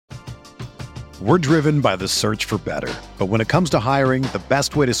We're driven by the search for better. But when it comes to hiring, the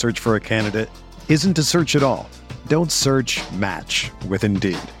best way to search for a candidate isn't to search at all. Don't search, match with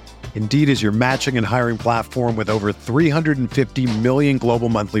Indeed. Indeed is your matching and hiring platform with over 350 million global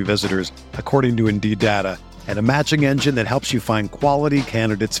monthly visitors, according to Indeed data, and a matching engine that helps you find quality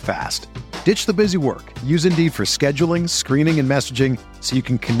candidates fast. Ditch the busy work. Use Indeed for scheduling, screening, and messaging so you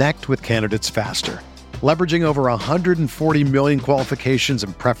can connect with candidates faster. Leveraging over 140 million qualifications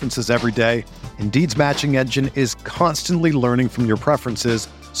and preferences every day, Indeed's matching engine is constantly learning from your preferences,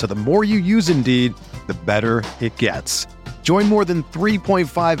 so the more you use Indeed, the better it gets. Join more than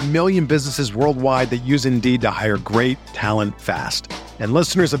 3.5 million businesses worldwide that use Indeed to hire great talent fast. And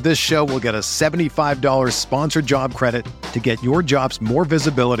listeners of this show will get a $75 sponsored job credit to get your jobs more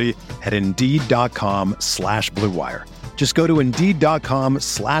visibility at Indeed.com/Blue Wire. Just go to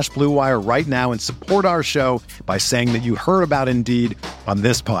Indeed.com/Blue Wire right now and support our show by saying that you heard about Indeed on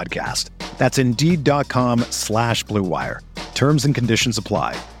this podcast. That's Indeed.com/Blue Wire. Terms and conditions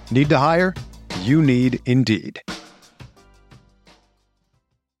apply. Need to hire? You need Indeed.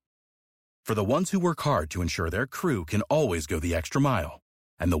 For the ones who work hard to ensure their crew can always go the extra mile,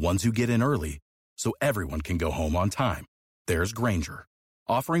 and the ones who get in early so everyone can go home on time, there's Grainger,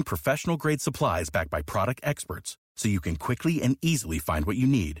 offering professional-grade supplies backed by product experts so you can quickly and easily find what you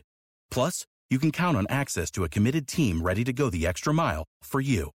need. Plus, you can count on access to a committed team ready to go the extra mile for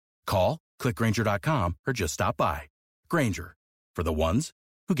you. Call, click Grainger.com, or just stop by. Grainger, for the ones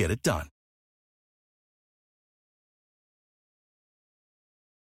who get it done.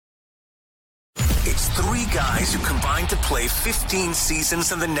 It's three guys who combined to play 15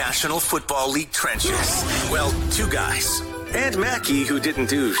 seasons in the National Football League trenches. Well, two guys. And Mackey, who didn't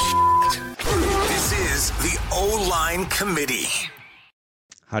do shit. This is the O-Line Committee.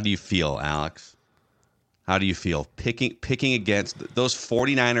 How do you feel, Alex? How do you feel picking against those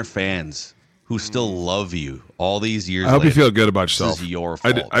 49er fans who still love you all these years I hope later? you feel good about yourself. This is your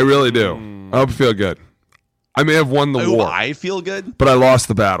fault. I really do. I hope you feel good. I may have won the war. I feel good? But I lost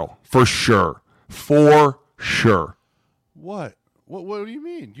the battle. For sure. For sure. What? What do you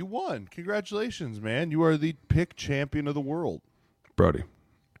mean? You won. Congratulations, man. You are the pick champion of the world. Brody.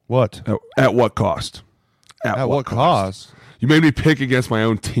 What? At what cost? At what cost? You made me pick against my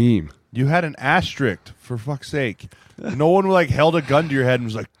own team. You had an asterisk, for fuck's sake. No one held a gun to your head and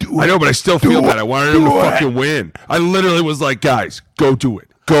was like, do it. I know, but I still feel bad. I wanted him to fucking win. I literally was like, guys, go do it.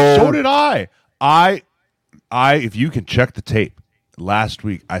 Go. So did I. If you can check the tape, last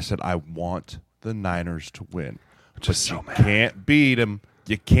week I said I want the Niners to win. Just so you can't beat him.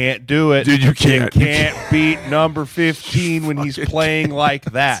 You can't do it. Dude, you can't. You can't beat number 15 when he's playing like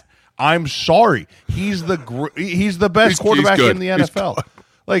that. I'm sorry. He's the best quarterback in the NFL.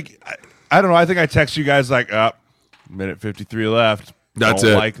 Like, I don't know. I think I text you guys like, minute 53 left. That's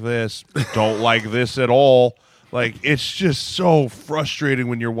Don't it. like this. Don't like this at all. Like, it's just so frustrating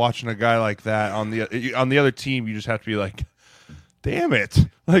when you're watching a guy like that on the other team. You just have to be like, damn it.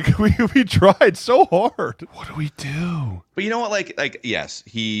 Like, we tried so hard. What do we do? But you know what? Like yes,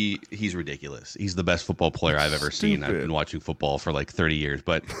 he's ridiculous. He's the best football player I've ever seen. I've been watching football for like 30 years.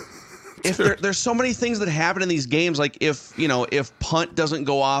 But if there's so many things that happen in these games, like if punt doesn't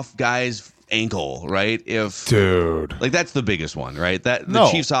go off guys' ankle, right? Dude, like that's the biggest one, right? The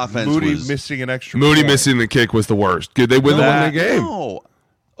Chiefs' offense Moody was missing an extra. Moody point. missing the kick was the worst. Did they win the game? No.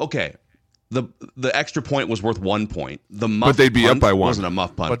 Okay. The extra point was worth 1 point. But they'd be up by one. Wasn't a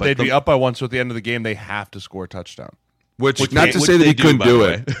muff punt. But they'd be up by one, so at the end of the game, they have to score a touchdown. Which not to say that he couldn't do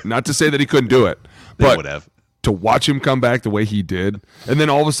it. Not to say that he couldn't do it. They would have. To watch him come back the way he did, and then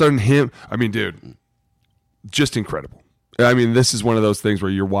all of a sudden dude, just incredible. I mean, this is one of those things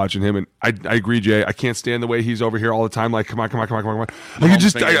where you're watching him, and I agree, Jay. I can't stand the way he's over here all the time. Like, come on. Like,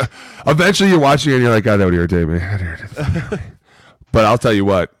 eventually you're watching it, and you're like, God, that would irritate me. But I'll tell you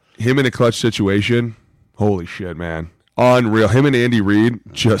what, him in a clutch situation, holy shit, man. Unreal. Him and Andy Reid,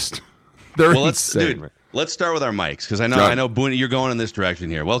 they're insane. Let's start with our mics, because I know Boone, you're going in this direction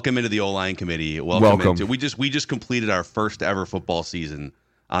here. Welcome into the O-Line Committee. Welcome. We just completed our first ever football season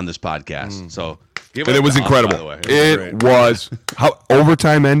on this podcast. So and it was incredible. By the way. It was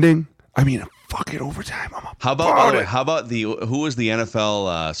overtime ending. I mean, fucking overtime. How about who was the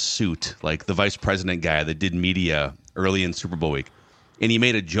NFL suit, like the vice president guy that did media early in Super Bowl week? And he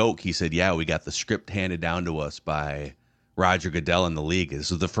made a joke. He said, yeah, we got the script handed down to us by Roger Goodell in the league. This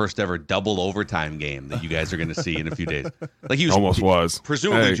is the first ever double overtime game that you guys are going to see in a few days. Like he was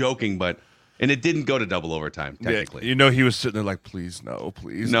presumably joking, and it didn't go to double overtime technically. Yeah, he was sitting there like, please no.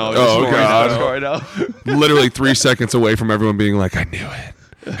 Oh God! Literally 3 seconds away from everyone being like, I knew it.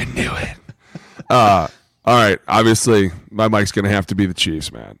 All right, obviously, my mic's going to have to be the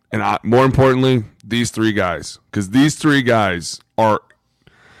Chiefs, man. And more importantly, these three guys. Because these three guys are...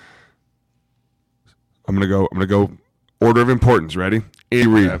 I'm going to go order of importance. Ready? Andy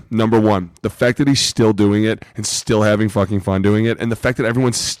Reid, number one. The fact that he's still doing it and still having fucking fun doing it, and the fact that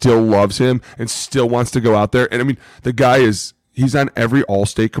everyone still loves him and still wants to go out there. And, I mean, the guy is... He's on every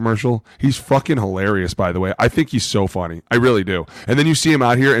Allstate commercial. He's fucking hilarious, by the way. I think he's so funny. I really do. And then you see him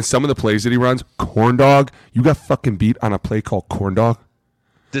out here, and some of the plays that he runs, corn dog. You got fucking beat on a play called corn dog.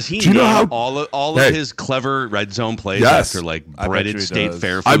 Does he know all of his clever red zone plays after like breaded State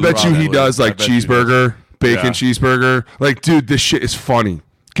Fair food? I bet you he does, like cheeseburger, bacon cheeseburger. Like, dude, this shit is funny.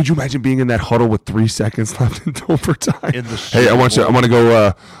 Could you imagine being in that huddle with 3 seconds left in overtime? Hey, I want to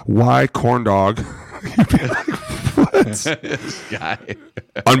go. Why corn dog? You'd be like, what? This guy.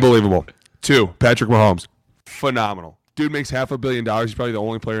 Unbelievable. 2, Patrick Mahomes. Phenomenal. Dude makes $500 million. He's probably the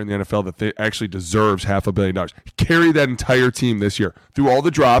only player in the NFL that actually deserves $500 million. He carried that entire team this year through all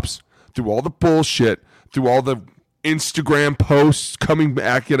the drops, through all the bullshit, through all the Instagram posts coming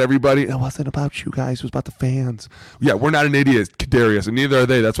back at everybody. It wasn't about you guys. It was about the fans. Yeah, we're not an idiot, Kadarius, and neither are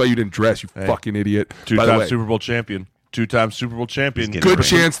they. That's why you didn't dress, you fucking idiot. 2-time Super Bowl champion. 2-time Super Bowl champion. Good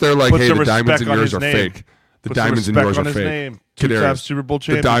chance they're like, hey, the diamonds in yours are fake. The diamonds in yours are fake. 2-time Super Bowl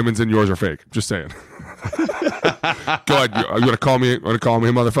champion. The diamonds in yours are fake. Just saying. Go ahead. Are you gonna call me? Want to call me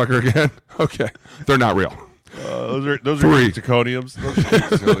a motherfucker again? Okay, they're not real. Those are zirconiums.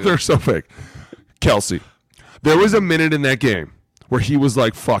 They're so fake. Kelsey, there was a minute in that game where he was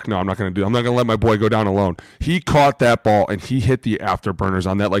like, fuck no, I'm not going to let my boy go down alone. He caught that ball and he hit the afterburners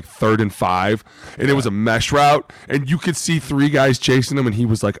on that like 3rd and 5, and it was a mesh route, and you could see 3 guys chasing him, and he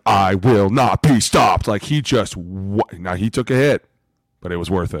was like, I will not be stopped. Like, he just, now he took a hit, but it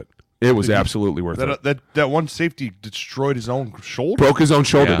was worth it. It was absolutely worth it. That one safety destroyed his own shoulder. Broke his own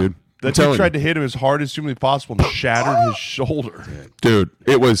shoulder, dude. That dude tried to hit him as hard as humanly possible and shattered his shoulder. Dude,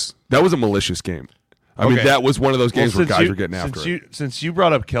 that was a malicious game. I mean, that was one of those games where guys were getting after it. Since you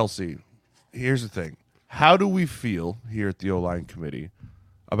brought up Kelsey, here's the thing. How do we feel here at the O-Line Committee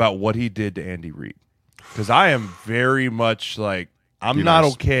about what he did to Andy Reid? Because I am very much like, I'm not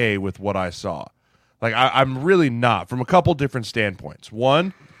okay with what I saw. Like, I'm really not, from a couple different standpoints.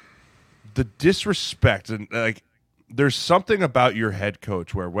 One, the disrespect. And like, there's something about your head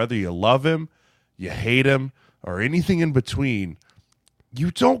coach where whether you love him, you hate him, or anything in between,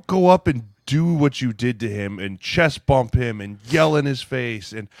 you don't go up and do what you did to him and chest bump him and yell in his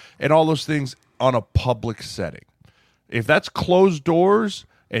face and all those things on a public setting. If that's closed doors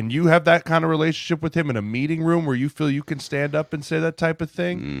and you have that kind of relationship with him in a meeting room where you feel you can stand up and say that type of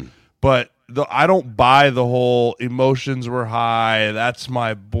thing, but I don't buy the whole emotions were high, that's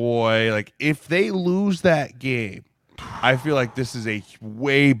my boy. Like, if they lose that game, I feel like this is a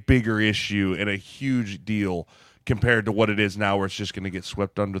way bigger issue and a huge deal compared to what it is now where it's just going to get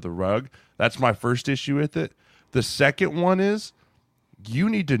swept under the rug. That's my first issue with it. The second one is you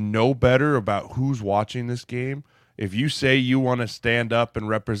need to know better about who's watching this game. If you say you want to stand up and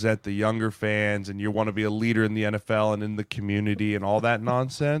represent the younger fans and you want to be a leader in the NFL and in the community and all that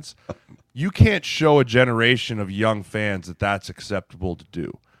nonsense, you can't show a generation of young fans that that's acceptable to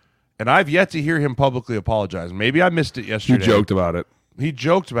do. And I've yet to hear him publicly apologize. Maybe I missed it yesterday. He joked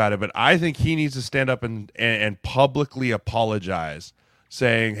about it. But I think he needs to stand up and publicly apologize,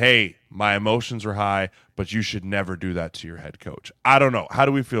 saying, hey, my emotions are high, but you should never do that to your head coach. I don't know. How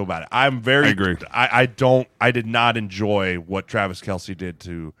do we feel about it? I agree. I did not enjoy what Travis Kelce did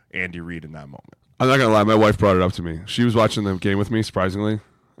to Andy Reid in that moment. I'm not going to lie. My wife brought it up to me. She was watching the game with me, surprisingly.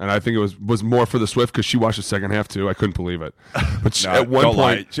 And I think it was more for the Swift because she watched the second half, too. I couldn't believe it. But at one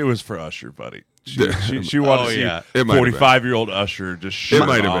point... It was for Usher, buddy. She wanted to see 45-year-old Usher just shoot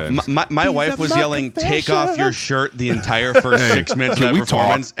off. My wife was yelling, take off your shirt the entire first 6 minutes of that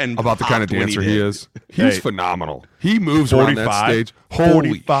performance. And about the kind of dancer he is. He's phenomenal. He moves around that stage.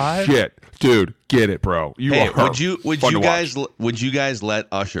 Holy shit. Dude, get it, bro. Would you guys let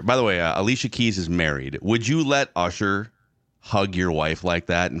Usher... By the way, Alicia Keys is married. Would you let Usher hug your wife like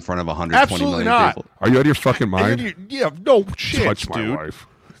that in front of 120 million people? Are you out of your fucking mind? No chance, touch my wife.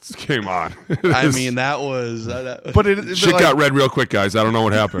 Came on. I mean, that was... shit got red real quick, guys. I don't know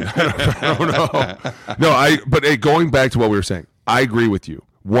what happened. I don't know. But going back to what we were saying, I agree with you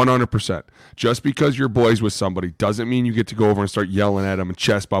 100%. Just because you're boys with somebody doesn't mean you get to go over and start yelling at them and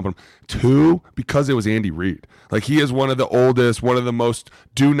chest bumping them. 2, because it was Andy Reid. Like, he is one of the oldest, one of the most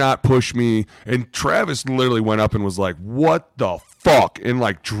do not push me. And Travis literally went up and was like, what the fuck? And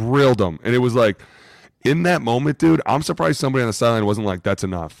like drilled him. And it was like... In that moment, dude, I'm surprised somebody on the sideline wasn't like, that's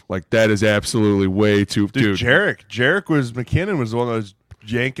enough. Like, that is absolutely way too... Dude, McKinnon was the one that was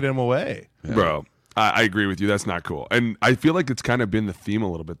yanking him away. Yeah. Bro, I agree with you. That's not cool. And I feel like it's kind of been the theme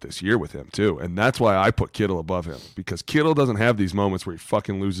a little bit this year with him, too. And that's why I put Kittle above him, because Kittle doesn't have these moments where he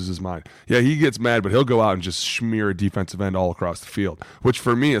fucking loses his mind. Yeah, he gets mad, but he'll go out and just smear a defensive end all across the field, which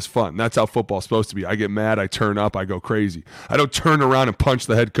for me is fun. That's how football's supposed to be. I get mad, I turn up, I go crazy. I don't turn around and punch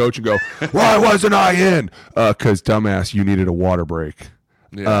the head coach and go, why wasn't I in? Because, dumbass, you needed a water break.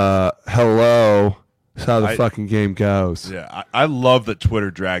 Yeah. Hello. That's how the fucking game goes. Yeah, I love that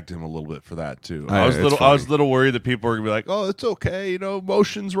Twitter dragged him a little bit for that too. I was a little worried that people were gonna be like, "Oh, it's okay,"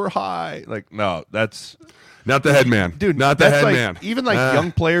 emotions were high. Like, no, that's not the head man, dude. Not the head man. Even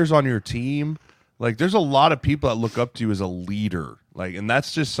young players on your team, like, there's a lot of people that look up to you as a leader. Like, and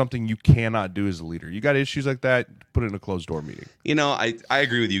that's just something you cannot do as a leader. You got issues like that, put it in a closed door meeting. I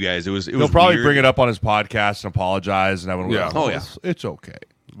agree with you guys. He'll probably bring it up on his podcast and apologize, and everyone will go, it's okay.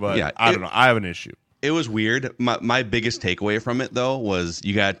 But yeah, I don't know. I have an issue. It was weird. My biggest takeaway from it, though, was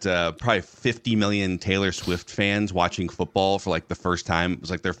you got probably 50 million Taylor Swift fans watching football for the first time. It was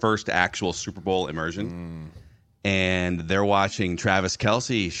their first actual Super Bowl immersion. And they're watching Travis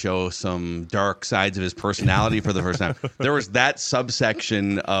Kelce show some dark sides of his personality for the first time. There was that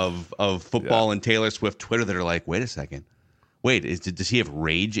subsection of football and Taylor Swift Twitter that are like, wait a second. Wait, does he have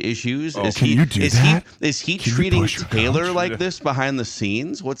rage issues? Is he treating Taylor like this behind the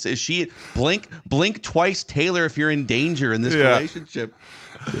scenes? Is she blink twice, Taylor, if you're in danger in this relationship?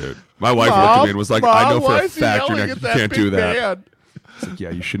 Dude, my wife looked at me and was like, I know for a fact you can't do that. It's like, yeah,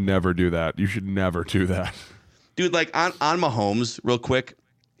 you should never do that. You should never do that. Dude, on Mahomes, real quick,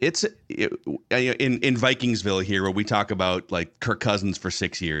 in Vikingsville here, where we talk about Kirk Cousins for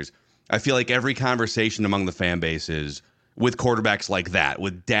 6 years, I feel like every conversation among the fan base is with quarterbacks like that,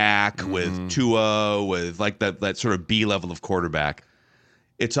 with Dak, with Tua, with that sort of B level of quarterback.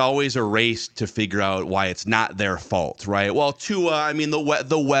 It's always a race to figure out why it's not their fault, right? Well, Tua,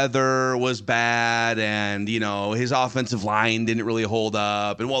 the weather was bad, and his offensive line didn't really hold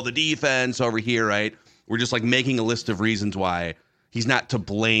up, and the defense over here, right? We're just making a list of reasons why he's not to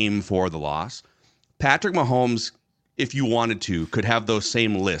blame for the loss. Patrick Mahomes, if you wanted to, could have those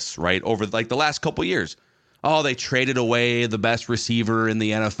same lists, right? Over the last couple years. Oh, they traded away the best receiver in the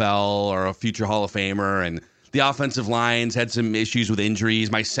NFL or a future Hall of Famer, and the offensive lines had some issues with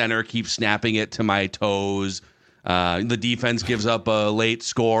injuries. My center keeps snapping it to my toes. The defense gives up a late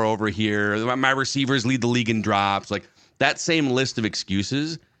score over here. My receivers lead the league in drops. That same list of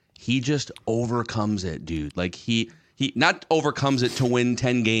excuses, he just overcomes it, dude. He not overcomes it to win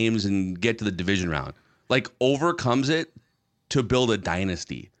 10 games and get to the division round. Overcomes it to build a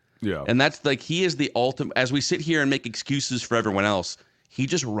dynasty. Yeah. And that's he is the ultimate. As we sit here and make excuses for everyone else, he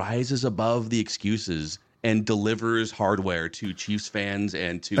just rises above the excuses and delivers hardware to Chiefs fans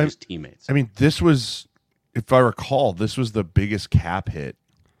and to his teammates. This was, if I recall, this was the biggest cap hit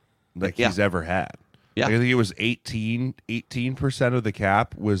he's ever had. Yeah. I think it was 18% of the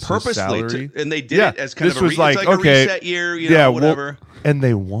cap was purposely, salary. And they did it as kind of a, a reset year, whatever. And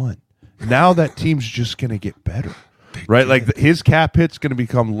they won. Now that team's just going to get better. Right? His cap hit's going to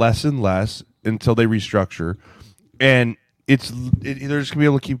become less and less until they restructure. And they're just going to be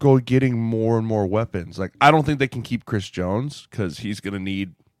able to keep getting more and more weapons. I don't think they can keep Chris Jones because he's going to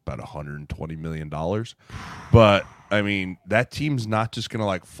need about $120 million. But, that team's not just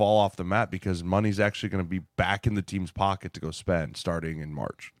going to fall off the map because money's actually going to be back in the team's pocket to go spend starting in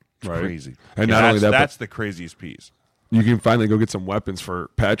March. It's crazy. And not only that, that's the craziest piece. You can finally go get some weapons for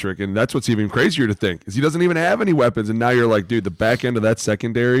Patrick, and that's what's even crazier to think is he doesn't even have any weapons, and now you're like, dude, the back end of that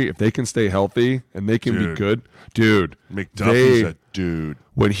secondary, if they can stay healthy and they can be good, dude. McDuffie's a dude.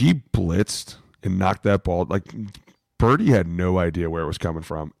 When he blitzed and knocked that ball, Birdie had no idea where it was coming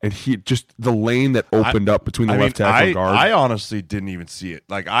from, and he just the lane that opened up between the left tackle and guard. I honestly didn't even see it.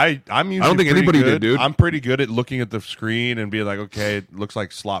 I'm usually I don't think anybody did, dude. I'm pretty good at looking at the screen and being like, okay, it looks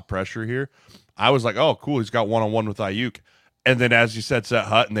like slot pressure here. I was like, oh, cool, he's got one-on-one with Ayuk. And then, as you said, Set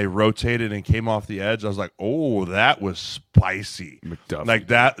Hut, and they rotated and came off the edge. I was like, oh, that was spicy. McDuffie.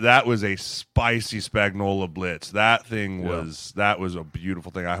 That was a spicy Spagnola blitz. That thing was a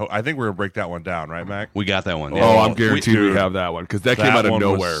beautiful thing. I think we're gonna break that one down, right, Mac? We got that one. Oh, I'm guaranteed we have that one because that came out of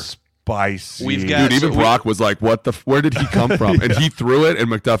nowhere. Spicy. Dude, even Brock was like, "What the? Where did he come from?" And he threw it, and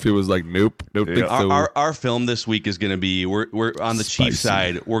McDuffie was like, "Nope, don't think so." Our film this week is going to be we're on the Chiefs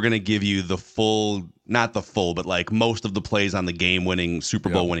side. We're going to give you the full, not the full, but most of the plays on the game-winning Super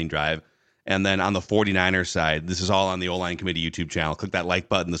Bowl winning drive, and then on the 49ers side, this is all on the O-Line Committee YouTube channel. Click that like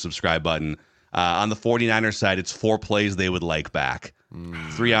button, the subscribe button. On the 49ers side, it's 4 plays they would like back,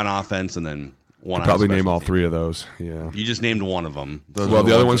 3 on offense, and then. Probably name all 3 of those. Yeah, you just named one of them. The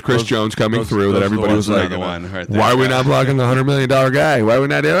other one's Chris Jones coming through. That everybody was like, "Why are we not blocking the $100 million guy? Why are we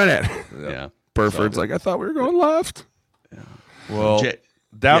not doing it?" Yeah, Burford's like, I thought we were going left. Well,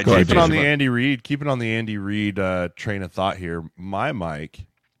 keeping on the Andy Reid train of thought here. My mic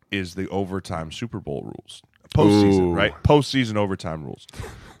is the overtime Super Bowl rules, postseason, right? Postseason overtime rules.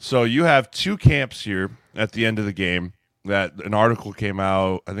 So you have two camps here at the end of the game. That an article came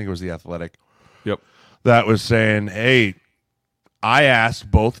out. I think it was The Athletic. Yep. That was saying, hey, I asked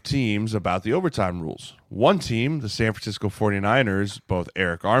both teams about the overtime rules. One team, the San Francisco 49ers, both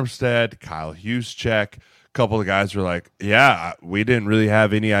Eric Armstead, Kyle Juszczyk, a couple of guys were like, yeah, we didn't really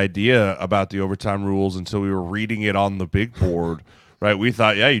have any idea about the overtime rules until we were reading it on the big board, right? We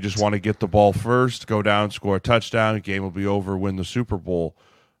thought, yeah, you just want to get the ball first, go down, score a touchdown, game will be over, win the Super Bowl.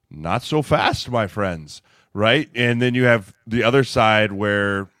 Not so fast, my friends, right? And then you have the other side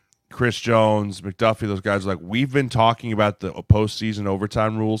where Chris Jones, McDuffie, those guys are like, we've been talking about the postseason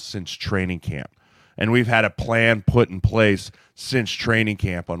overtime rules since training camp. And we've had a plan put in place since training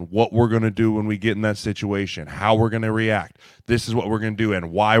camp on what we're going to do when we get in that situation, how we're going to react. This is what we're going to do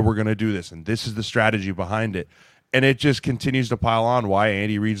and why we're going to do this. And this is the strategy behind it. And it just continues to pile on why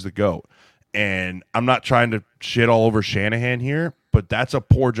Andy Reid's the GOAT. And I'm not trying to shit all over Shanahan here, but that's a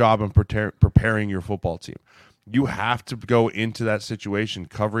poor job in preparing your football team. You have to go into that situation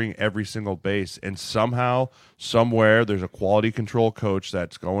covering every single base, and somehow, somewhere, there's a quality control coach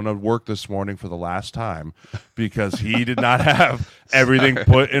that's going to work this morning for the last time because he did not have everything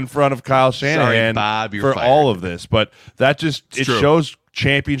put in front of Kyle Shanahan for all of this. But that just shows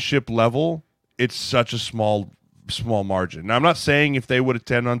championship level. It's such a small margin. Now, I'm not saying if they would have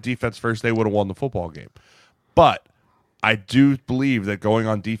 10 on defense first, they would have won the football game, but I do believe that going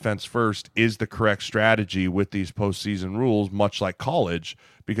on defense first is the correct strategy with these postseason rules, much like college,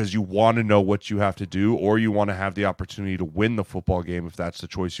 because you want to know what you have to do, or you want to have the opportunity to win the football game if that's the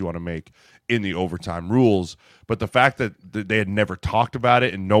choice you want to make in the overtime rules. But the fact that they had never talked about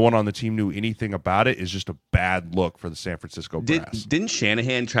it and no one on the team knew anything about it is just a bad look for the San Francisco Brass. Didn't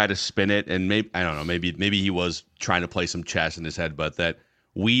Shanahan try to spin it? And maybe, I don't know, maybe he was trying to play some chess in his head, but that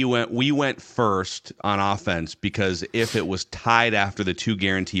we went first on offense because if it was tied after the two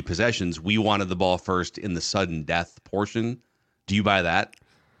guaranteed possessions, we wanted the ball first in the sudden death portion. Do you buy that?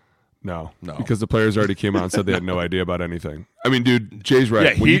 No, because the players already came out and said they had no idea about anything. I mean, dude, Jay's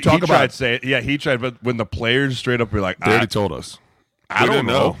right. Yeah, he tried to say it. Yeah, he tried, but when the players straight up were like, they already told us. I don't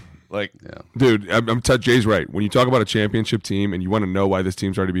know. Like, dude, Jay's right. When you talk about a championship team and you want to know why this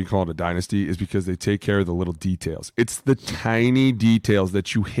team's already being called a dynasty is because they take care of the little details. It's the tiny details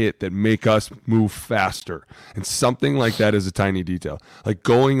that you hit that make us move faster. And something like that is a tiny detail. Like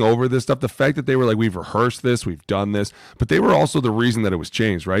going over this stuff, the fact that they were like, we've rehearsed this, we've done this, but they were also the reason that it was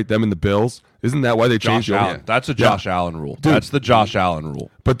changed, right? Them and the Bills. Isn't that why they changed it? Yeah. That's a Josh Allen rule. Dude, that's the Josh Allen rule.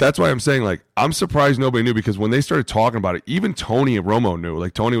 But that's why I'm saying, like, I'm surprised nobody knew, because when they started talking about it, even Tony and Romo knew.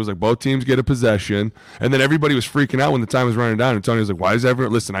 Like, Tony was like, both teams get a possession. And then everybody was freaking out when the time was running down. And Tony was like, why is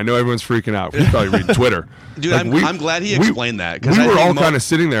everyone – listen, I know everyone's freaking out. He's probably reading Twitter. Dude, like, I'm glad he explained that. We were all kind of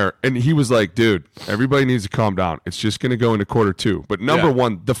sitting there, and he was like, dude, everybody needs to calm down. It's just going to go into quarter two. But number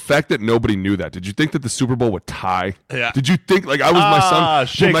one, the fact that nobody knew that. Did you think that the Super Bowl would tie? Yeah. Did you think – like, I was my son.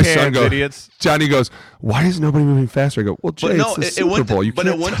 Shake my hands, son goes, idiots. Johnny goes, why is nobody moving faster? I go, well, Jay, it's the Super Bowl. You can't but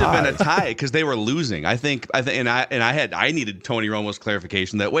it wouldn't tie. have been a tie because they were losing. I needed Tony Romo's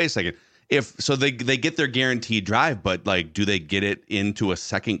clarification that, wait a second, they get their guaranteed drive, but like, do they get it into a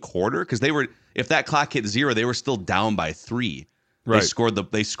second quarter? Because if that clock hit 0, they were still down by 3. Right.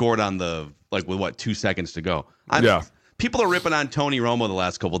 They scored on the with 2 seconds to go. People are ripping on Tony Romo the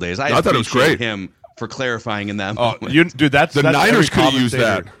last couple of days. I thought it was great. Him for clarifying in that moment. That's Niners could have used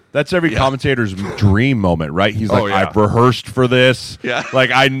that. That's every commentator's dream moment, right? He's like, I've rehearsed for this. Yeah. Like,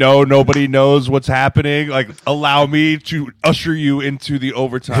 I know nobody knows what's happening. Like, allow me to usher you into the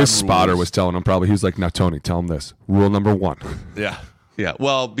overtime His rules. spotter was telling him probably. He was like, now, Tony, tell him this. Rule number 1. Yeah. Yeah.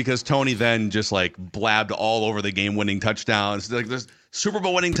 Well, because Tony then just like blabbed all over the game-winning touchdowns. Like, there's Super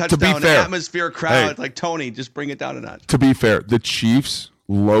Bowl winning touchdown, atmosphere, crowd. Like, Tony, just bring it down a notch. To be fair, the Chiefs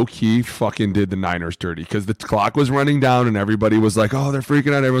low-key fucking did the Niners dirty because the clock was running down and everybody was like, oh, they're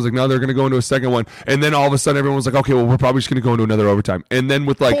freaking out. Everyone's like, no, they're going to go into a second one. And then all of a sudden everyone was like, okay, well, we're probably just going to go into another overtime. And then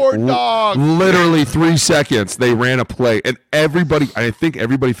with like literally 3 seconds, they ran a play. And I think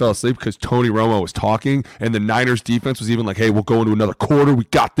everybody fell asleep because Tony Romo was talking and the Niners defense was even like, hey, we'll go into another quarter. We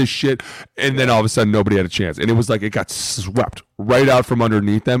got this shit. And then all of a sudden nobody had a chance. And it was like it got swept right out from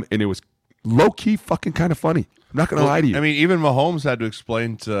underneath them. And it was low-key fucking kind of funny. I'm not going to lie to you. I mean, even Mahomes had to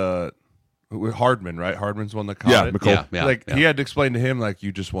explain to Hardman, right? Hardman's one that caught it. McCole. He had to explain to him, like,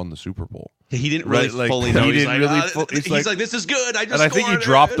 you just won the Super Bowl. He didn't really fully know. He's like, this is good. I think he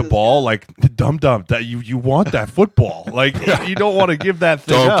dropped the ball, like, dum-dum, that you want that football. Like, you don't want to give that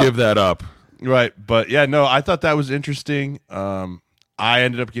thing up. Don't give that up. Right. But yeah, no, I thought that was interesting. I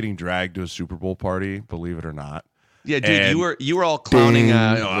ended up getting dragged to a Super Bowl party, believe it or not. Yeah, dude, And you were all clowning.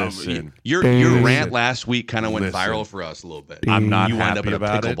 listen, Your rant last week kind of went viral for us a little bit. I'm not you happy wound up at a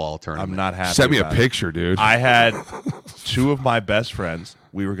about pickleball it. tournament. I'm not happy. Send me a about picture, it. dude. I had 2 of my best friends.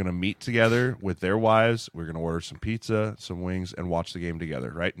 We were going to meet together with their wives. We were going to order some pizza, some wings, and watch the game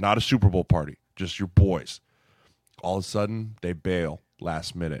together, right? Not a Super Bowl party, just your boys. All of a sudden, they bail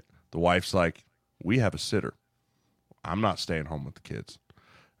last minute. The wife's like, we have a sitter. I'm not staying home with the kids.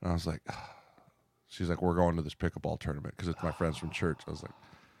 And I was like, she's like, we're going to this pickleball tournament because it's my friends from church. I was like,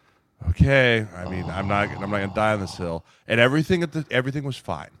 okay. I mean, I'm not gonna die on this hill. And everything was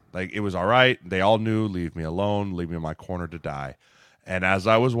fine. Like, it was all right. They all knew, leave me alone, leave me in my corner to die. And as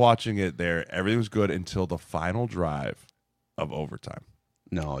I was watching it there, everything was good until the final drive of overtime.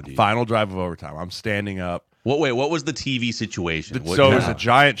 No, dude. Final drive of overtime. I'm standing up. What was the TV situation? It was a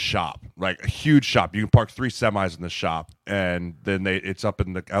giant shop, like a huge shop. You can park 3 semis in the shop, and then it's up out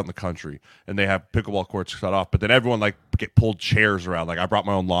in the country, and they have pickleball courts cut off. But then everyone get pulled chairs around. Like, I brought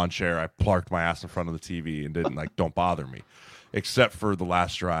my own lawn chair. I parked my ass in front of the TV and didn't don't bother me, except for the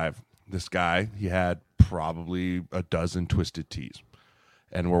last drive. This guy, he had probably a dozen twisted teas,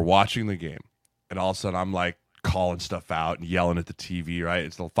 and we're watching the game, and all of a sudden I'm like calling stuff out and yelling at the TV. Right,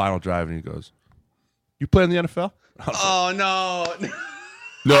 it's the final drive, and he goes, "You play in the NFL?" Oh no!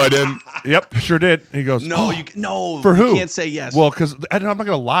 No, I didn't. Yep, sure did. He goes, No, "Oh, for who?" You can't say yes. Well, because I'm not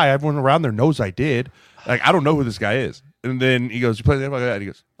gonna lie, everyone around there knows I did. Like, I don't know who this guy is. And then he goes, "You play in the NFL?" And he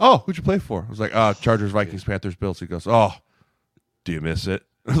goes, "Oh, who'd you play for?" I was like, "Chargers, Vikings, Panthers, Bills." He goes, "Oh, do you miss it?"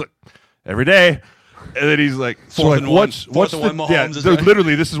 I was like, "Every day." And then he's like, "So like, what's the Mahomes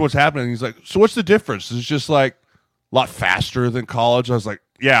literally this is what's happening." He's like, "So what's the difference? It's just like a lot faster than college." I was like,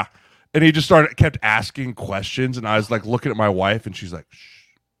 "Yeah." And he just kept asking questions, and I was like looking at my wife, and she's like,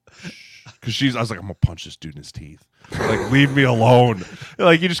 "Shh," because I was like, "I'm gonna punch this dude in his teeth. Like, leave me alone." And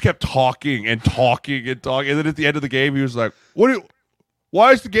like, he just kept talking and talking and talking, and then at the end of the game, he was like,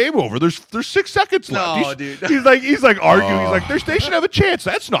 "Why is the game over? There's 6 seconds left." No, dude. He's like arguing. He's like, they should have a chance.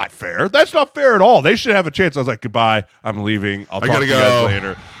 That's not fair. That's not fair at all. They should have a chance. I was like, "Goodbye. I'm leaving. I'll talk to you guys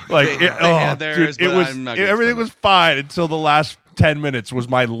later." Like, everything was fine until the last 10 minutes was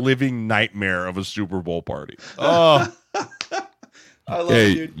my living nightmare of a Super Bowl party. Oh,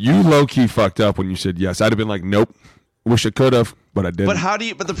 Hey, you low key fucked up when you said yes. I'd have been like, nope. Wish I could have, but I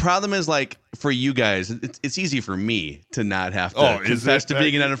didn't. But the problem is, like, for you guys, it's easy for me to not have to confess to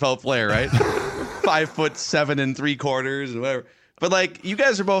being an NFL player, right? 5'7" 3/4 and whatever. But like, you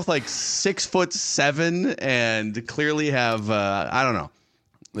guys are both like 6'7" and clearly have I don't know.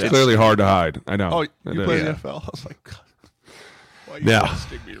 It's clearly hard to hide. I know. Oh, you play in the NFL? I was like, God. Yeah.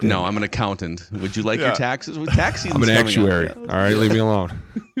 No, I'm an accountant. Would you like your taxes? With tax season's I'm an coming actuary. up. All right, leave me alone.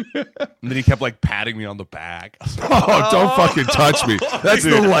 And then he kept like patting me on the back. Oh, don't fucking touch me. That's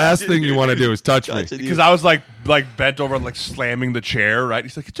the last thing you want to do is touch me. Because I was like bent over and like slamming the chair, right?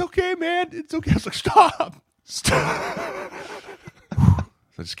 He's like, "It's okay, man. It's okay." I was like, "Stop. Stop."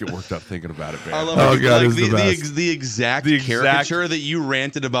 I just get worked up thinking about it, man. I love the exact caricature that you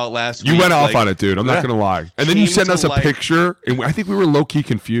ranted about last week. You went off on it, dude. I'm not going to lie. And then you sent us a picture, and I think we were low-key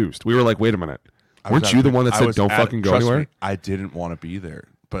confused. We were like, wait a minute. Weren't you the one that said don't fucking go anywhere? I didn't want to be there.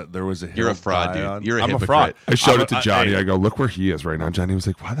 But there was a You're a fraud, dude. You're a I'm hypocrite. a fraud. I showed it to Johnny. I go, look where he is right now. Johnny was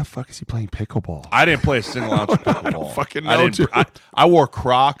like, why the fuck is he playing pickleball? I didn't play a single ounce of pickleball. I don't fucking know, dude. I wore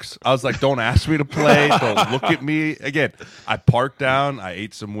Crocs. I was like, don't ask me to play. Don't look at me. Again, I parked down. I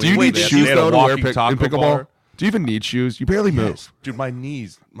ate some wings. Do you need shoes, though, to wear in pickleball? Bar. Do you even need shoes? You barely move. Yes. Dude, my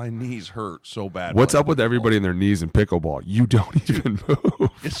knees hurt so bad. What's up with everybody and their knees in pickleball? You don't even move.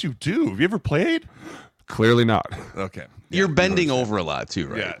 Yes, you do. Have you ever played? Clearly not. Okay. You're bending over a lot too,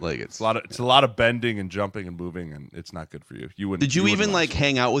 right? Yeah, like it's a lot of bending and jumping and moving, and it's not good for you. You wouldn't. Did you even like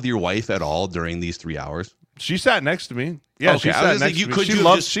hang out with your wife at all during these 3 hours? She sat next to me. Yeah, okay. she sat next to me. She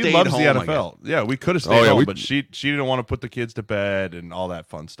loves the NFL. Yeah, we could have stayed home, but she didn't want to put the kids to bed and all that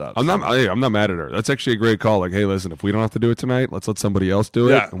fun stuff. I'm not mad at her. That's actually a great call. Like, hey, listen, if we don't have to do it tonight, let's let somebody else do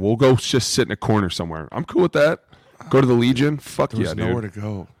it, and we'll go just sit in a corner somewhere. I'm cool with that. Go to the Legion. Fuck yeah, dude. There's nowhere to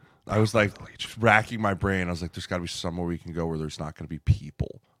go. I was like racking my brain. I was like, there's got to be somewhere we can go where there's not going to be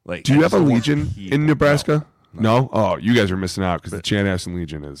people. Like, do you have a Legion in Nebraska? No? Oh, you guys are missing out because the Chanhassen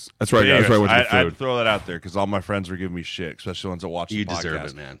Legion is. That's right. That's right. With the food. I'd throw that out there because all my friends were giving me shit, especially the ones that watch the podcast. You deserve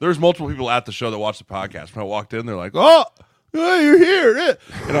it, man. There's multiple people at the show that watch the podcast. When I walked in, they're like, "Oh, you're here,"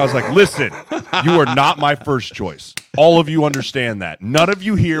 and I was like, "Listen, you are not my first choice. All of you understand that. None of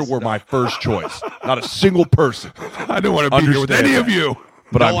you here were my first choice. Not a single person. I don't want to be here with any of you."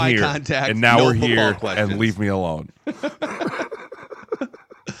 But no I'm here, contact, and now no we're here, questions. and leave me alone.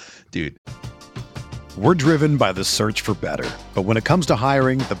 Dude. We're driven by the search for better. But when it comes to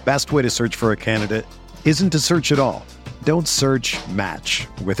hiring, the best way to search for a candidate isn't to search at all. Don't search, match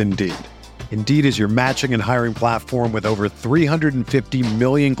with Indeed. Indeed is your matching and hiring platform with over 350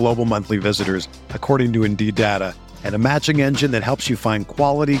 million global monthly visitors, according to Indeed data, and a matching engine that helps you find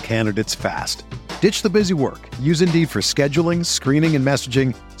quality candidates fast. Ditch the busy work. Use Indeed for scheduling, screening, and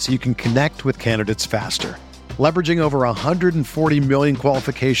messaging so you can connect with candidates faster. Leveraging over 140 million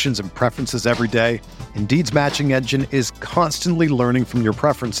qualifications and preferences every day, Indeed's matching engine is constantly learning from your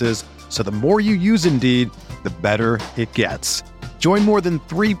preferences, so the more you use Indeed, the better it gets. Join more than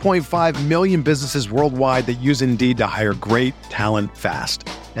 3.5 million businesses worldwide that use Indeed to hire great talent fast.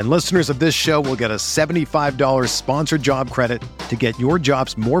 And listeners of this show will get a $75 sponsored job credit to get your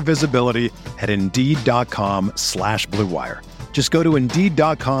jobs more visibility at Indeed.com/Blue Wire. Just go to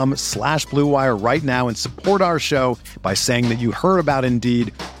Indeed.com/Blue Wire right now and support our show by saying that you heard about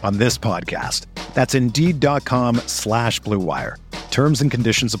Indeed on this podcast. That's Indeed.com/Blue Wire. Terms and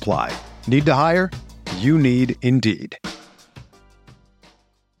conditions apply. Need to hire? You need Indeed.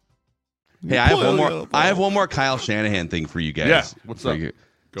 Hey, I have one more Kyle Shanahan thing for you guys. Yeah, what's up?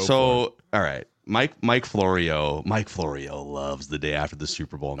 All right, Mike Florio loves the day after the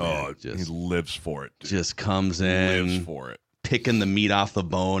Super Bowl. Man. He lives for it. Dude. Just comes in, lives for it, picking the meat off the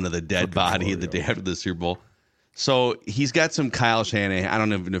bone of the dead body the day after the Super Bowl. So he's got some Kyle Shanahan. I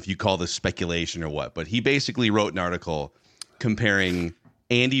don't even know if you call this speculation or what, but he basically wrote an article comparing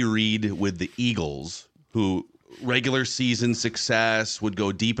Andy Reid with the Eagles, who regular season success, would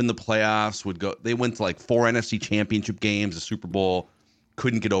go deep in the playoffs, they went to like 4 NFC championship games, a Super Bowl,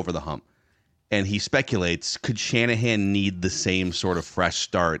 couldn't get over the hump. And he speculates, could Shanahan need the same sort of fresh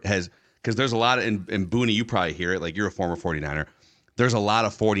start? Because there's a lot of, and Booney, you probably hear it, like you're a former 49er. There's a lot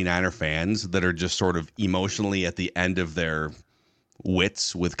of 49er fans that are just sort of emotionally at the end of their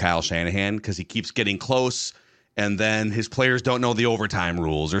wits with Kyle Shanahan because he keeps getting close. And then his players don't know the overtime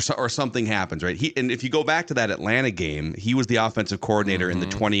rules, or something happens, right? And if you go back to that Atlanta game, he was the offensive coordinator in the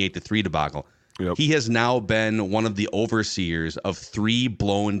 28-3 debacle. Yep. He has now been one of the overseers of 3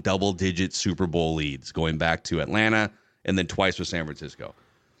 blown double-digit Super Bowl leads, going back to Atlanta and then twice with San Francisco.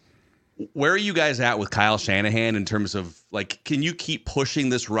 Where are you guys at with Kyle Shanahan in terms of, like, can you keep pushing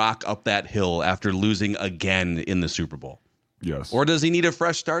this rock up that hill after losing again in the Super Bowl? Yes. Or does he need a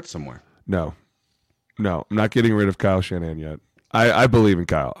fresh start somewhere? No, I'm not getting rid of Kyle Shanahan yet. I believe in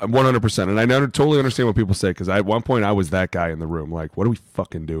Kyle 100%. And I totally understand what people say, because at one point I was that guy in the room. Like, what are we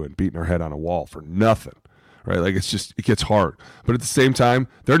fucking doing? Beating our head on a wall for nothing, right? Like, it gets hard. But at the same time,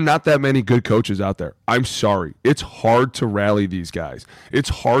 there are not that many good coaches out there. I'm sorry. It's hard to rally these guys. It's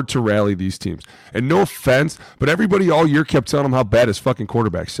hard to rally these teams. And no offense, but everybody all year kept telling him how bad his fucking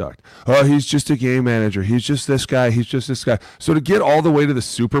quarterback sucked. Oh, he's just a game manager. He's just this guy. He's just this guy. So to get all the way to the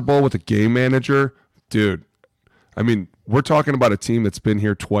Super Bowl with a game manager, dude, I mean, we're talking about a team that's been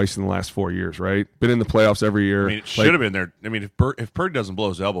here twice in the last 4 years, right? Been in the playoffs every year. I mean, it should have been there. I mean, if Purdy doesn't blow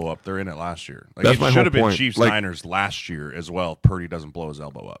his elbow up, they're in it last year. Like, that's it my should have whole been point. Chiefs-Niners last year as well if Purdy doesn't blow his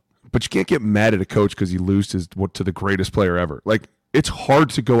elbow up. But you can't get mad at a coach because he loses to the greatest player ever. Like, it's hard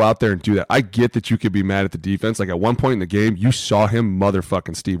to go out there and do that. I get that you could be mad at the defense. Like, at one point in the game, you saw him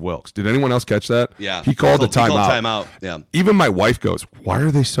motherfucking Steve Wilkes. Did anyone else catch that? Yeah. He called the timeout. He called timeout. Yeah. Even my wife goes, why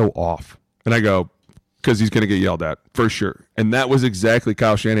are they so off? And I go, because he's going to get yelled at, for sure. And that was exactly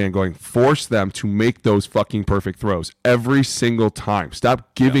Kyle Shanahan going, force them to make those fucking perfect throws every single time.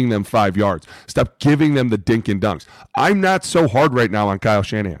 Stop giving them 5 yards. Stop giving them the dink and dunks. I'm not so hard right now on Kyle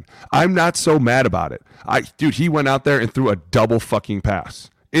Shanahan. I'm not so mad about it. Dude, he went out there and threw a double fucking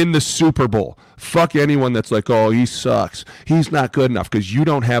pass in the Super Bowl. Fuck anyone that's like, oh, he sucks. He's not good enough, because you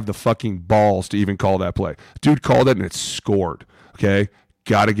don't have the fucking balls to even call that play. Dude called it and it scored, okay?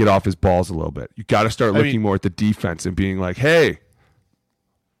 Got to get off his balls a little bit. You got to start looking more at the defense and being like, hey,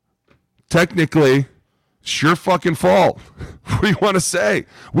 technically, it's your fucking fault. What do you want to say?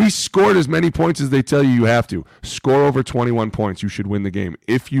 We scored as many points as they tell you have to. Score over 21 points, you should win the game.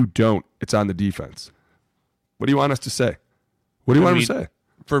 If you don't, it's on the defense. What do you want us to say? What do you want him to say?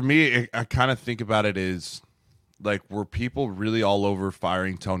 For me, I kind of think about it as, like, were people really all over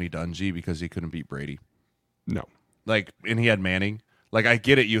firing Tony Dungy because he couldn't beat Brady? No. Like, and he had Manning. Like, I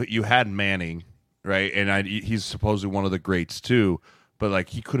get it. You had Manning, right? And he's supposedly one of the greats too. But, like,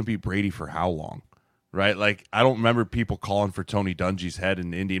 he couldn't beat Brady for how long, right? Like, I don't remember people calling for Tony Dungy's head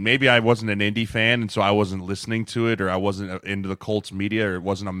in Indy. Maybe I wasn't an Indy fan, and so I wasn't listening to it, or I wasn't into the Colts media, or it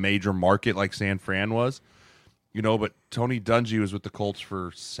wasn't a major market like San Fran was. You know, but Tony Dungy was with the Colts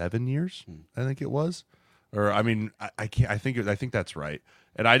for 7 years, I think it was. Or, I mean, I think that's right.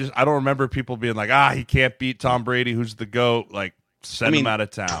 And I don't remember people being like, he can't beat Tom Brady, who's the GOAT. Like, send them out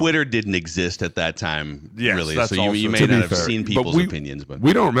of town. Twitter didn't exist at that time, yes, really. That's so you may To be not have fair, seen people's opinions. But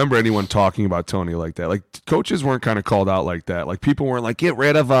we don't remember anyone talking about Tony like that. Like, coaches weren't kind of called out like that. Like, people weren't like, get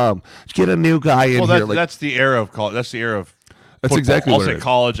rid of him. Get a new guy in here. Like, that's the era of college. That's the era of That's football. exactly I'll what say it is.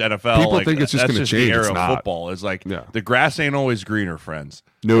 college, NFL. People like, think it's just that's going to change. The era It's of not. football is like Yeah. the grass ain't always greener, friends.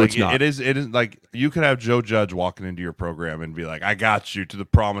 No, like, it's not. It is like you could have Joe Judge walking into your program and be like, "I got you to the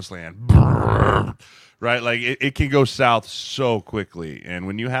promised land." Right? Like it can go south so quickly. And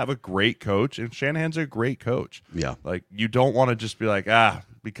when you have a great coach, and Shanahan's a great coach, yeah, like you don't want to just be like,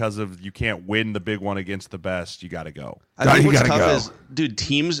 because of you can't win the big one against the best, you got to go. I think you what's gotta tough go. is, dude,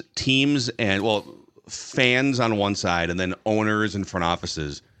 teams, and fans on one side, and then owners and front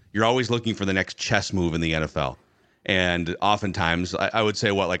offices. You're always looking for the next chess move in the NFL. And oftentimes, I would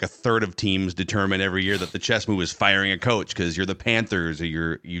say, like a third of teams determine every year that the chess move is firing a coach because you're the Panthers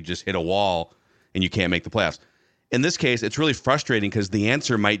or you just hit a wall and you can't make the playoffs. In this case, it's really frustrating because the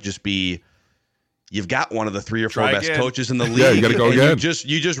answer might just be you've got one of the 3 or 4 best coaches in the league. Yeah, you got to go and again.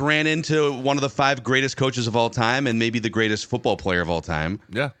 You just ran into one of the 5 greatest coaches of all time and maybe the greatest football player of all time.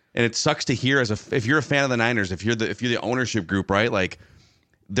 Yeah. And it sucks to hear if you're a fan of the Niners, if you're the ownership group, right? Like,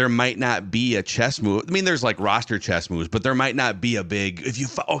 there might not be a chess move. I mean, there's like roster chess moves, but there might not be a big if you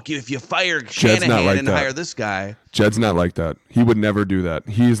fire Shanahan like and that. hire this guy. Jed's not like that. He would never do that.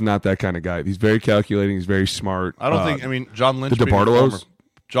 He is not that kind of guy. He's very calculating. He's very smart. I don't think. I mean, John Lynch. the being a DeBartolos?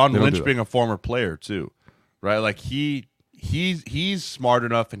 John They don't Lynch do being a former player too, right? Like he's smart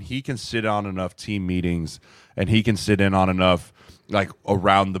enough, and he can sit on enough team meetings, and he can sit in on enough like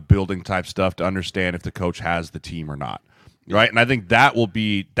around the building type stuff to understand if the coach has the team or not. Right. And I think that will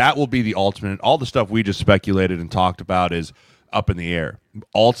be the ultimate. All the stuff we just speculated and talked about is up in the air.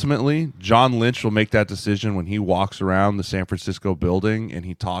 Ultimately, John Lynch will make that decision when he walks around the San Francisco building and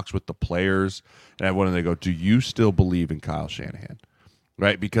he talks with the players and everyone, and they go, do you still believe in Kyle Shanahan?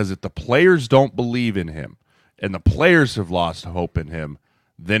 Right. Because if the players don't believe in him and the players have lost hope in him,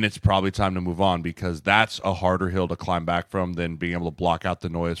 then it's probably time to move on, because that's a harder hill to climb back from than being able to block out the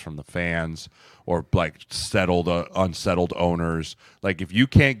noise from the fans or like unsettled owners. Like, if you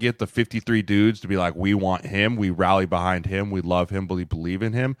can't get the 53 dudes to be like, we want him, we rally behind him, we love him, we believe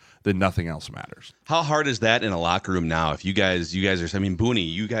in him, then nothing else matters. How hard is that in a locker room now? If you guys are, I mean, Booney,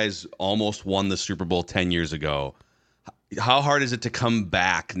 you guys almost won the Super Bowl 10 years ago. How hard is it to come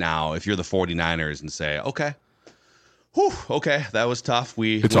back now if you're the 49ers and say, okay, whew, okay, that was tough.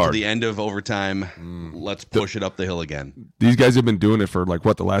 We went to the end of overtime. Let's push it up the hill again. These guys have been doing it for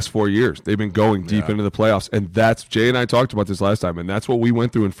the last 4 years. They've been going deep into the playoffs, and that's Jay and I talked about this last time, and that's what we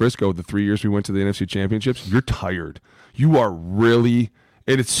went through in Frisco. The 3 years we went to the NFC Championships. You're tired. You are really,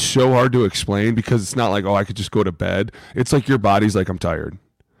 and it's so hard to explain because it's not like, oh, I could just go to bed. It's like your body's like, I'm tired.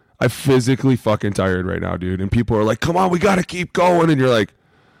 I'm physically fucking tired right now, dude. And people are like, come on, we got to keep going, and you're like,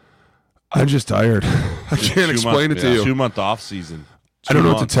 I'm just tired. I can't explain it to you. 2-month off season. I don't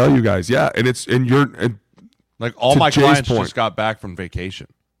know what to tell you guys. Yeah, and like all my Jay's clients point. just got back from vacation.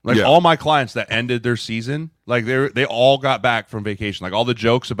 Like Yeah. all my clients that ended their season, like they all got back from vacation. Like all the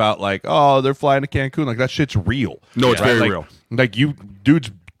jokes about like, oh, they're flying to Cancun, like that shit's real. No, it's very Like, real. Like you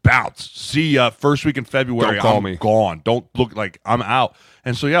dudes bounce. See ya first week in February. Don't call I'm me. gone. Don't look like I'm out.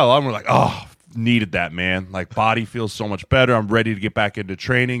 And so yeah, a lot of them were like, oh, needed that, man. Like body feels so much better. I'm ready to get back into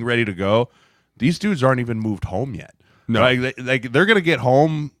training, ready to go. These dudes aren't even moved home yet. No. Like they're gonna get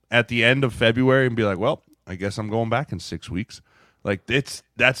home at the end of February and be like, well, I guess I'm going back in 6 weeks. Like that's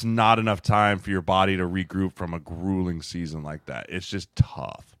not enough time for your body to regroup from a grueling season like that. It's just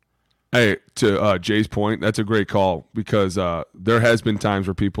tough. Hey, to Jay's point, that's a great call because there has been times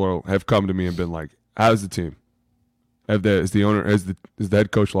where people have come to me and been like, how's the team? Has the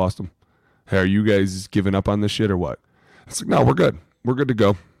head coach lost them? Hey, are you guys giving up on this shit or what? It's like, no, we're good. We're good to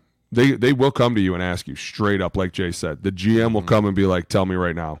go. They will come to you and ask you straight up, like Jay said. The GM will come and be like, tell me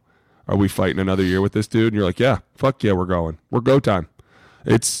right now, are we fighting another year with this dude? And you're like, yeah, fuck yeah, we're going. We're go time.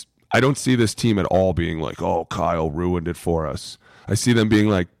 I don't see this team at all being like, oh, Kyle ruined it for us. I see them being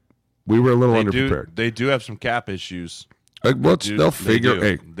like, we were a little underprepared. They do have some cap issues. They'll figure,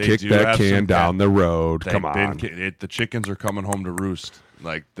 They kick do that have can some down cap. the road. Come They've on. the chickens are coming home to roost.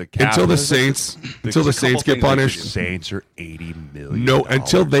 Like the cap Until the Saints get punished. The Saints are $80 million. No,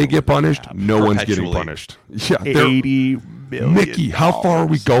 until they get punished, no one's getting Perpetually. punished. Yeah, $80 million. Mickey, how far are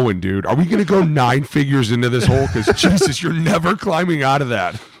we going, dude? Are we going to go 9 figures into this hole? Because Jesus, you're never climbing out of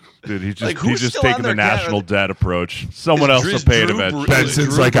that. Dude, he's Like, just who's still taking on the their cap? national debt approach. Someone else will pay it eventually.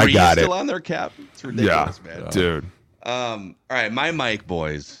 Benson's like, I got it. Still on their cap? It's ridiculous, man. Dude. All right, my Mike,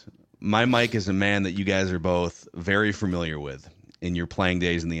 boys. My Mike is a man that you guys are both very familiar with in your playing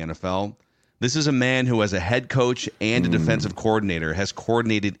days in the NFL. This is a man who, as a head coach and a defensive coordinator, has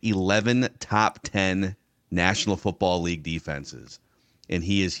coordinated 11 top 10 National Football League defenses. And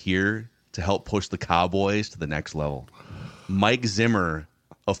he is here to help push the Cowboys to the next level. Mike Zimmer,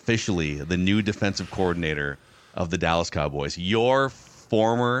 officially the new defensive coordinator of the Dallas Cowboys. Your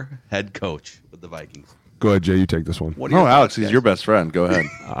former head coach with the Vikings. Go ahead, Jay. You take this one. No, Alex, he's your best friend. Go ahead.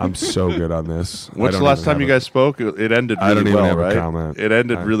 I'm so good on this. What's the last time you guys spoke? It ended really well, I don't even have right? a comment. It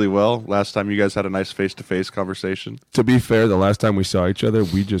ended really well. Last time you guys had a nice face-to-face conversation. To be fair, the last time we saw each other,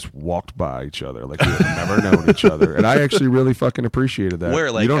 we just walked by each other like we had never known each other, and I actually really fucking appreciated that.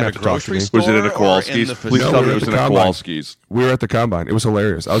 Where, like, you don't at have a to talk to grocery me. store? Was it in a Or Kowalski's? in the Please No, tell we me were it was at in the a Combine. Kowalski's. We were at the Combine. It was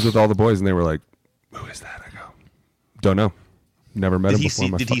hilarious. I was with all the boys, and they were like, "Who is that?" I go, "Don't know. Never met him before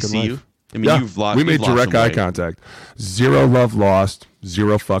in my Did he fucking see life." you? I mean, Yeah, you've lost. we made you've lost direct some eye weight. contact. 0 love lost,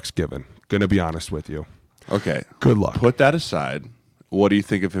 0 fucks given. Gonna be honest with you. Okay. Good luck. Put that aside. What do you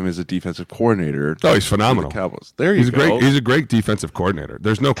think of him as a defensive coordinator? Oh, he's for phenomenal. the Cowboys. There you He's go. He's a great defensive coordinator.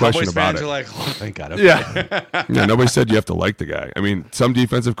 There's no question Cowboys about fans it. are like, oh, thank God. Okay. Yeah. Yeah, nobody said you have to like the guy. I mean, some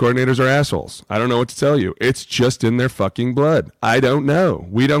defensive coordinators are assholes. I don't know what to tell you. It's just in their fucking blood. I don't know.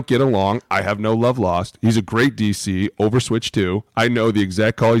 We don't get along. I have no love lost. He's a great DC. Over switch 2. I know the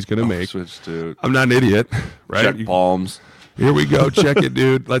exact call he's going to make. Switch to I'm not an idiot, right? check palms. Here we go. Check it,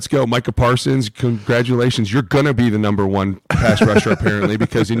 dude. Let's go. Micah Parsons, congratulations. You're going to be the number 1 pass rusher, apparently,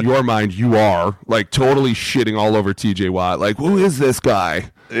 because in your mind, you are like totally shitting all over TJ Watt. Like, who is this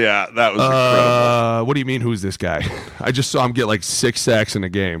guy? Yeah, that was incredible. What do you mean, who's this guy? I just saw him get like 6 sacks in a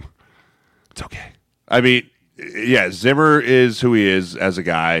game. It's okay. I mean, yeah, Zimmer is who he is as a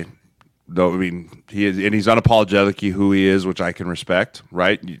guy. Though I mean, he is, and he's unapologetically who he is, which I can respect.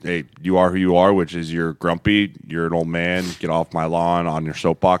 Right? You are who you are, which is you're grumpy, you're an old man, get off my lawn on your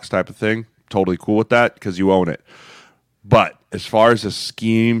soapbox type of thing. Totally cool with that because you own it. But as far as a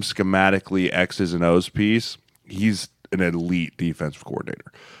schematically X's and O's piece, he's an elite defensive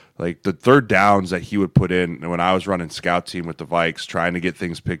coordinator. Like the third downs that he would put in when I was running scout team with the Vikes, trying to get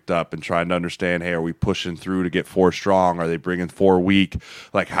things picked up and trying to understand, hey, are we pushing through to get 4 strong? Are they bringing 4 weak?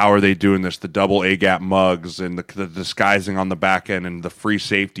 Like, how are they doing this? The double A-gap mugs and the disguising on the back end and the free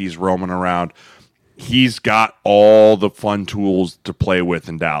safeties roaming around. He's got all the fun tools to play with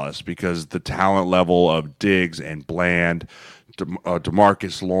in Dallas because the talent level of Diggs and Bland,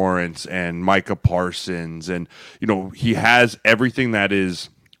 DeMarcus Lawrence and Micah Parsons, and he has everything that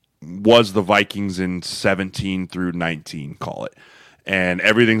was the Vikings in 17 through 19, call it. And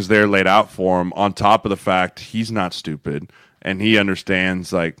everything's there laid out for him, on top of the fact he's not stupid, and he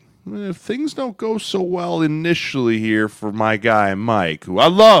understands, like, if things don't go so well initially here for my guy Mike, who I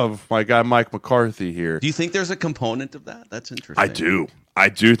love, my guy Mike McCarthy here. Do you think there's a component of that? That's interesting. I do. I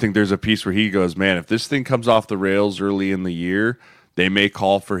do think there's a piece where he goes, man, if this thing comes off the rails early in the year, they may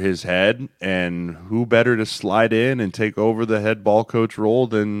call for his head, and who better to slide in and take over the head ball coach role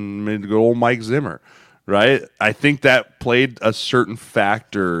than good old Mike Zimmer, right? I think that played a certain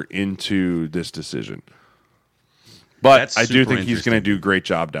factor into this decision. But That's I do super think he's going to do a great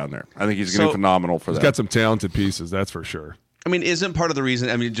job down there. I think he's going to be phenomenal for He's that. got some talented pieces, that's for sure. I mean, isn't part of the reason,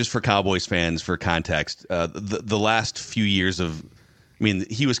 I mean, just for Cowboys fans, for context, the last few years of, I mean,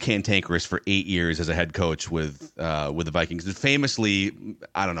 he was cantankerous for 8 years as a head coach with the Vikings. And famously,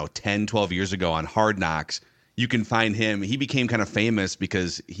 I don't know, 10, 12 years ago on Hard Knocks, you can find him. He became kind of famous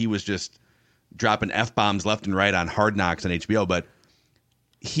because he was just dropping F-bombs left and right on Hard Knocks on HBO. But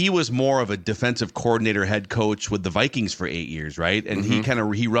he was more of a defensive coordinator head coach with the Vikings for 8 years, right? And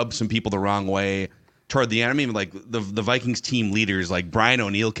he rubbed some people the wrong way toward the end. I mean, like the Vikings team leaders, like Brian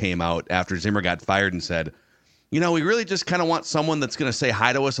O'Neill came out after Zimmer got fired and said, we really just kind of want someone that's going to say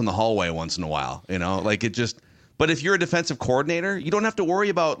hi to us in the hallway once in a while, like it just. But if you're a defensive coordinator, you don't have to worry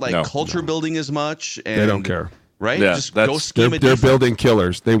about culture building as much. And, They don't care. Right? Yeah, just go scheme a They're defense. building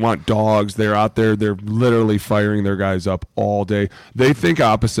killers. They want dogs. They're out there. They're literally firing their guys up all day. They think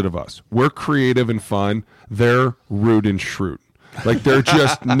opposite of us. We're creative and fun. They're rude and shrewd. Like, they're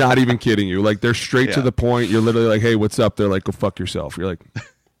just not even kidding you. Like, they're straight to the point. You're literally like, hey, what's up? They're like, go fuck yourself. You're like,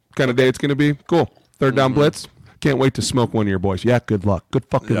 kind of day it's going to be? Cool. Third down blitz. Can't wait to smoke one of your boys. Yeah, good luck. Good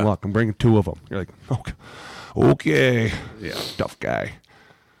fucking luck. I'm bringing 2 of them. You're like, okay. Yeah, tough guy.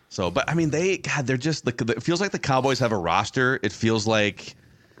 So, but I mean, they're just it feels like the Cowboys have a roster. It feels like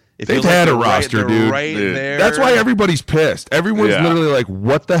They've had a roster, dude. Right there. That's why everybody's pissed. Everyone's literally like,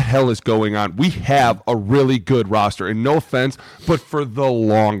 what the hell is going on? We have a really good roster. And no offense, but for the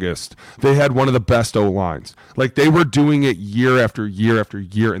longest, they had one of the best O-lines. Like, they were doing it year after year after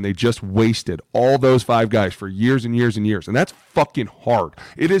year, and they just wasted all those 5 guys for years and years and years. And that's fucking hard.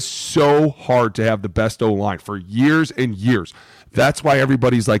 It is so hard to have the best O-line for years and years. That's why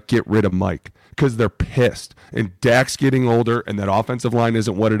everybody's like, get rid of Mike, because they're pissed. And Dak's getting older, and that offensive line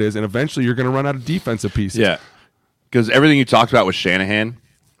isn't what it is, and eventually you're going to run out of defensive pieces. Yeah, because everything you talked about with Shanahan,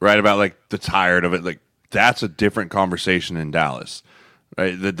 right, about like the tired of it, like that's a different conversation in Dallas.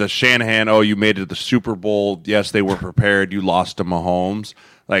 Right? The Shanahan, you made it to the Super Bowl. Yes, they were prepared. You lost to Mahomes.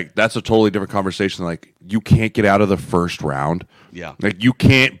 Like, that's a totally different conversation. Like, you can't get out of the first round. Yeah. Like, you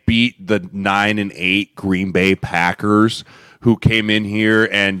can't beat the 9-8 Green Bay Packers who came in here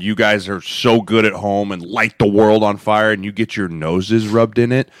and you guys are so good at home and light the world on fire and you get your noses rubbed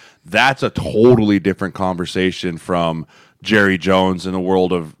in it. That's a totally different conversation from Jerry Jones in the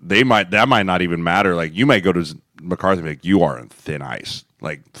world of that might not even matter. Like, you might go to McCarthy and be like, you are on thin ice.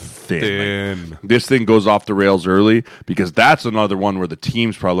 Like, thin. Like, this thing goes off the rails early, because that's another one where the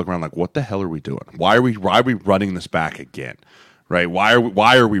team's probably looking around like, what the hell are we doing? Why are we running this back again? Right? Why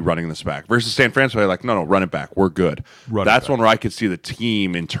are we running this back? Versus San Francisco, like, no, run it back. We're good. That's one where I could see the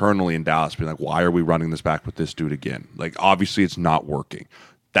team internally in Dallas being like, why are we running this back with this dude again? Like, obviously it's not working.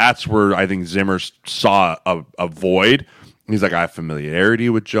 That's where I think Zimmer saw a void. He's like, I have familiarity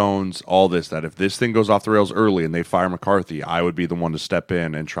with Jones, all this, that if this thing goes off the rails early and they fire McCarthy, I would be the one to step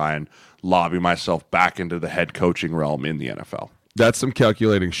in and try and lobby myself back into the head coaching realm in the NFL. That's some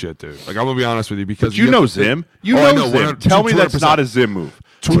calculating shit, dude. Like, I'm going to be honest with you, because you know Zim. You know Zim. Tell me that's not a Zim move.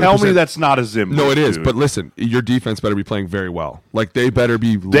 200%. Tell me that's not a Zim move. No, it is. Dude. But listen, your defense better be playing very well. Like, they better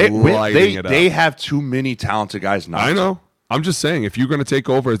be lighting it up. They have too many talented guys now. I know. I'm just saying, if you're going to take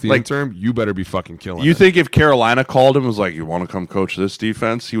over as the interim, you better be fucking killing You it. think if Carolina called him and was like, you want to come coach this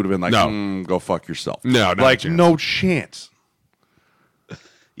defense? He would have been like, no. Go fuck yourself. No, no chance.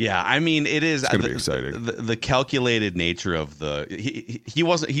 Yeah, I mean, it's going to be exciting. The calculated nature of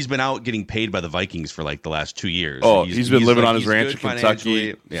he's been out getting paid by the Vikings for like the last 2 years. Oh, he's been living on his ranch in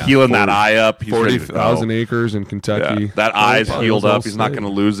Kentucky, healing that eye up. He's 40,000 acres in Kentucky. Yeah, that eye's healed up. He's not going to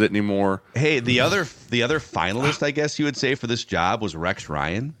lose it anymore. Hey, the other finalist, I guess you would say, for this job was Rex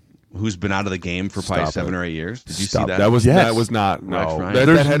Ryan, who's been out of the game for probably 7 or 8 years. Did you see that? That was not. No,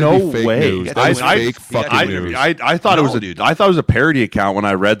 there's had no to be fake way. News. That was fake fucking news. I thought it was a parody account when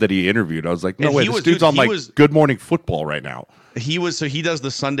I read that he interviewed. I was like, no way, this dude's on Good Morning Football right now. He does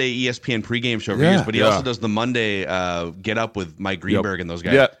the Sunday ESPN pregame show for years, but he also does the Monday Get Up with Mike Greenberg and those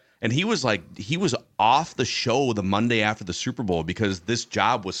guys. Yeah. And he was off the show the Monday after the Super Bowl because this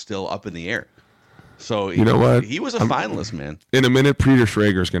job was still up in the air. So you know what? He was a finalist, man. In a minute, Peter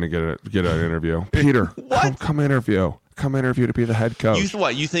Schrager's going to get an interview. Peter, come interview. Come interview to be the head coach.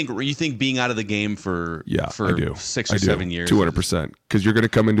 You think being out of the game for I do. 6 or 7 years? 200%. Because you're going to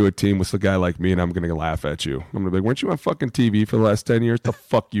come into a team with a guy like me, and I'm going to laugh at you. I'm going to be like, weren't you on fucking TV for the last 10 years? The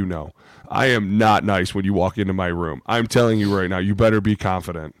fuck you know. I am not nice when you walk into my room. I'm telling you right now, you better be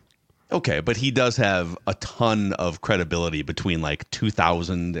confident. Okay, but he does have a ton of credibility between like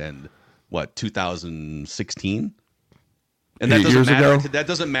 2000 and 2016, and that doesn't matter. That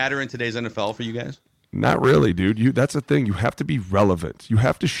doesn't matter in today's NFL for you guys. Not really, dude. That's the thing. You have to be relevant. You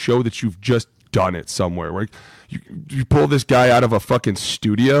have to show that you've just done it somewhere. Right? You pull this guy out of a fucking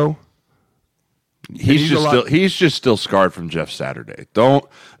studio. He's just still scarred from Jeff Saturday. Don't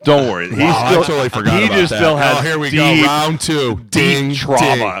worry. I totally forgot about that. Still has here we go. Round 2. Deep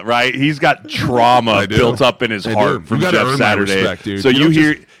trauma, right? He's got trauma built up in his heart from Jeff Saturday. Respect, so you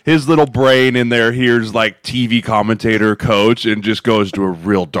hear his little brain in there hears like TV commentator, coach, and just goes to a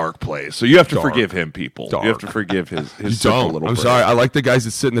real dark place. So you have to forgive him, people. You have to forgive his little brain. I'm sorry. I like the guys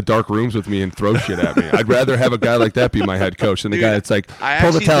that sit in the dark rooms with me and throw shit at me. I'd rather have a guy like that be my head coach than the guy that's like,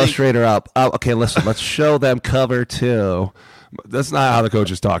 pull the telestrator up. Oh, okay, listen, let's show them cover 2. That's not how the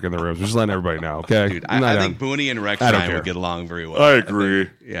coaches talk in the rooms. We're just letting everybody know, okay? Dude, I think Booney and Rex Ryan would get along very well. I agree.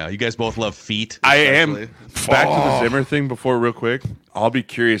 You guys both love feet. I am. Back to the Zimmer thing before, real quick. I'll be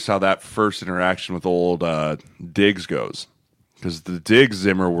curious how that first interaction with old Diggs goes. Because the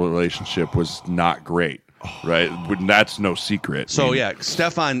Diggs-Zimmer relationship was not great. Right, that's no secret. So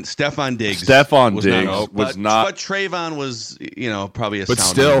Stefan Diggs. Was not. But Trayvon was, probably a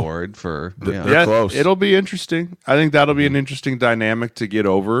sounding board for. They're close. It'll be interesting. I think that'll be an interesting dynamic to get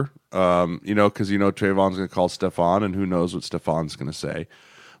over. Because Trayvon's going to call Stefan, and who knows what Stefan's going to say.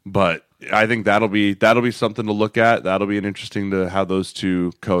 But I think that'll be something to look at. That'll be an interesting to how those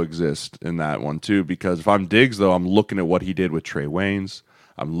two coexist in that one too. Because if I'm Diggs, though, I'm looking at what he did with Trey Waynes.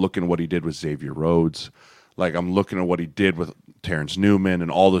 I'm looking at what he did with Xavier Rhodes. Like, I'm looking at what he did with Terrence Newman and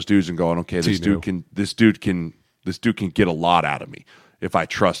all those dudes and going, okay, this dude can get a lot out of me if I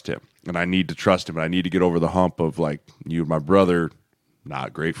trust him. And I need to trust him, and I need to get over the hump of, like, you and my brother,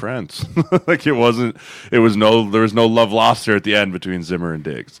 not great friends. Like, there was no love lost there at the end between Zimmer and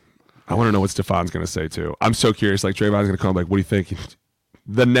Diggs. I want to know what Stefan's going to say, too. I'm so curious. Like, Trayvon's going to come like, what do you think?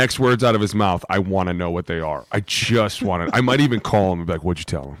 The next words out of his mouth, I want to know what they are. I just want to. I might even call him and be like, what'd you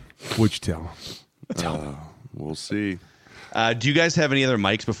tell him? What'd you tell him? We'll see. Do you guys have any other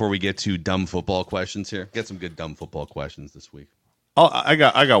mics before we get to dumb football questions here? Get some good dumb football questions this week. I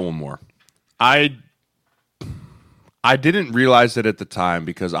got one more. I didn't realize it at the time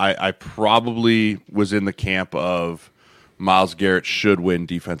because I probably was in the camp of Myles Garrett should win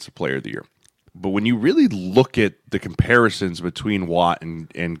Defensive Player of the Year. But when you really look at the comparisons between Watt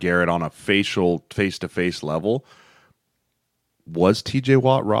and Garrett on a facial, face-to-face level, was TJ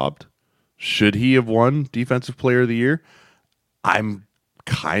Watt robbed? Should he have won Defensive Player of the Year? I'm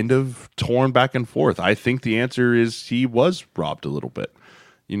kind of torn back and forth. I think the answer is he was robbed a little bit.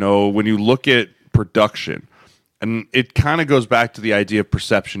 You know, when you look at production, and it kind of goes back to the idea of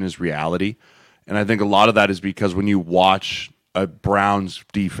perception is reality. And I think a lot of that is because when you watch a Browns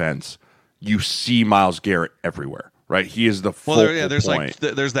defense, you see Myles Garrett everywhere, right? He is the focal there's point.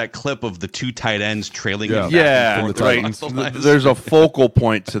 There's that clip of the two tight ends trailing. Right. There's a focal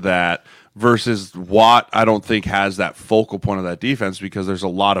point to that versus Watt. I don't think has that focal point of that defense because there's a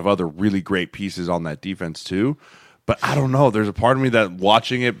lot of other really great pieces on that defense too. But I don't know. There's a part of me that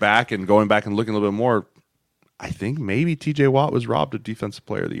watching it back and going back and looking a little bit more, I think maybe TJ Watt was robbed of Defensive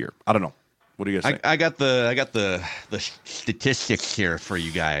Player of the Year. I don't know. What do you guys think? I got the statistics here for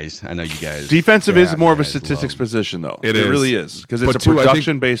you guys. I know you guys. Defensive is more of a statistics position, though. It really is because it's a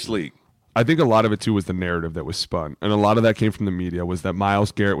production-based league. I think a lot of it too was the narrative that was spun, and a lot of that came from the media. Was that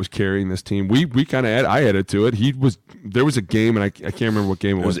Myles Garrett was carrying this team? We kind of I added to it. There was a game, and I can't remember what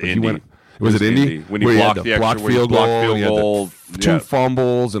game it was. Indy. Was it Indy? When he blocked the extra field goal, two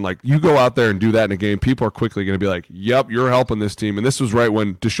fumbles, and like you go out there and do that in a game, people are quickly going to be like, "Yep, you're helping this team." And this was right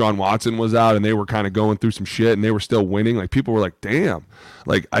when Deshaun Watson was out, and they were kind of going through some shit, and they were still winning. Like people were like, "Damn!"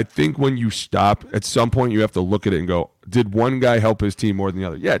 Like I think when you stop at some point, you have to look at it and go, "Did one guy help his team more than the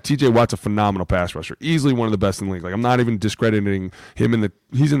other?" Yeah, T.J. Watt's a phenomenal pass rusher, easily one of the best in the league. Like I'm not even discrediting him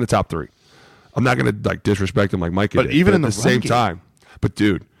he's in the top 3. I'm not going to like disrespect him like Mike did, even in the same time. But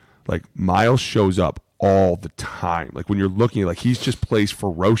dude. Like Myles shows up all the time. Like when you're looking, like he's just plays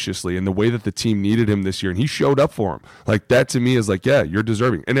ferociously in the way that the team needed him this year, and he showed up for him. Like that to me is like, yeah, you're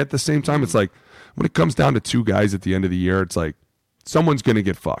deserving. And at the same time, it's like when it comes down to 2 guys at the end of the year, it's like someone's gonna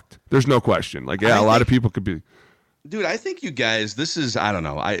get fucked. There's no question. Like a lot of people could be. Dude, I think you guys. This is I don't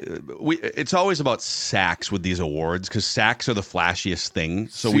know. It's always about sacks with these awards because sacks are the flashiest thing.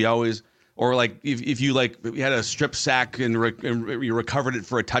 So we always. Or like if you like you had a strip sack and you recovered it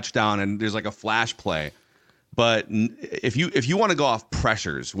for a touchdown and there's like a flash play, but if you want to go off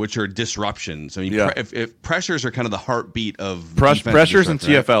pressures, which are disruptions, I mean, if pressures are kind of the heartbeat of pressures and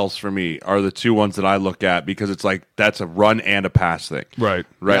TFLs for me are the 2 ones that I look at because it's like that's a run and a pass thing, right?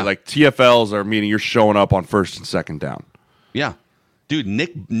 Yeah. Like TFLs are meaning you're showing up on first and second down. Yeah. Dude,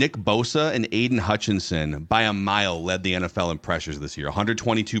 Nick Bosa and Aiden Hutchinson by a mile led the NFL in pressures this year.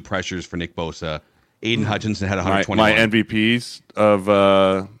 122 pressures for Nick Bosa. Aiden Hutchinson had 121. My MVPs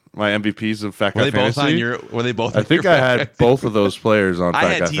of Fat Guy Fantasy. Were they both? I think I had both of those players on Fat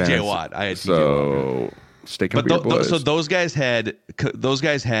Guy Fantasy. I had TJ Watt. Steak and beer boys. So those guys had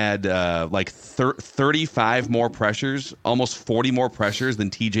like 35 more pressures, almost 40 more pressures than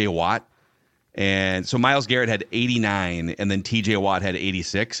TJ Watt. And so Myles Garrett had 89, and then T.J. Watt had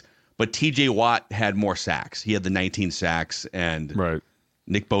 86. But T.J. Watt had more sacks. He had the 19 sacks, and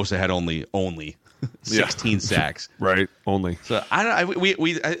Nick Bosa had only 16 sacks. Right, only. So I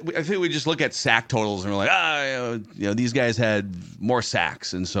think we just look at sack totals and we're like, these guys had more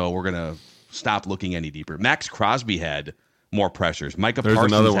sacks, and so we're gonna stop looking any deeper. Max Crosby had more pressures. Micah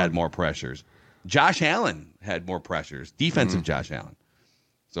Parsons had more pressures. Josh Allen had more pressures. Defensive Josh Allen.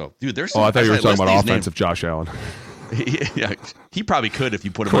 So, dude, there's some. I thought you were talking about offensive Josh Allen. Yeah, he probably could if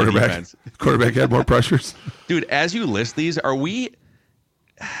you put him on defense. Quarterback had more pressures. Dude, as you list these, are we?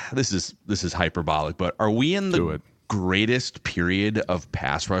 This is hyperbolic, but are we in the greatest period of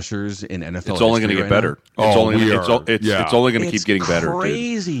pass rushers in NFL? It's only going to get better. It's only going to keep getting better.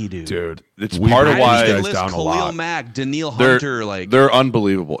 Crazy, dude. It's part of why guys down a lot. Khalil Mack, Daniil Hunter, they're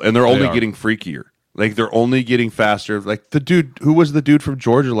unbelievable, and they're only getting freakier. Like they're only getting faster. Like the dude who was the dude from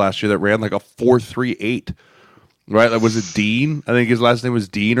Georgia last year that ran like a 4.38, right? Like was it Dean? I think his last name was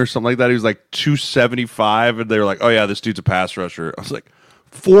Dean or something like that. He was like 275, and they were like, "Oh yeah, this dude's a pass rusher." I was like,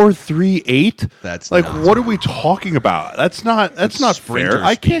 4.38? That's like nuts. What are we talking about? That's not fair.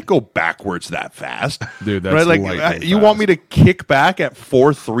 I can't go backwards that fast, dude. That's right. Like you want me to kick back at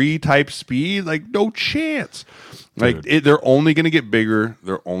 4.3 type speed? Like no chance. Like they're only going to get bigger.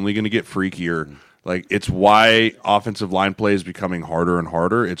 They're only going to get freakier. Like, it's why offensive line play is becoming harder and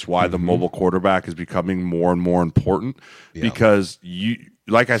harder. It's why the mobile quarterback is becoming more and more important because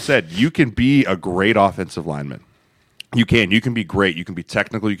like I said, you can be a great offensive lineman. You can be great. You can be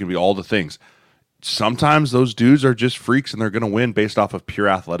technical. You can be all the things. Sometimes those dudes are just freaks and they're going to win based off of pure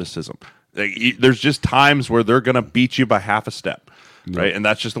athleticism. There's just times where they're going to beat you by half a step. Right. And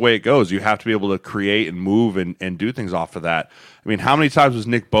that's just the way it goes. You have to be able to create and move and do things off of that. I mean, how many times was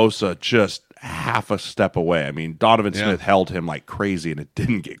Nick Bosa just half a step away? I mean, Donovan Smith held him like crazy and it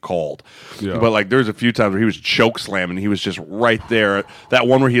didn't get called. Yeah. But like there's a few times where he was choke slamming. He was just right there. That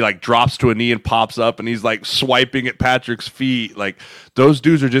one where he like drops to a knee and pops up and he's like swiping at Patrick's feet. Like those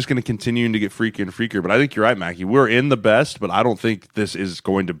dudes are just going to continue to get freakier and freakier. But I think you're right, Mackie. We're in the best, but I don't think this is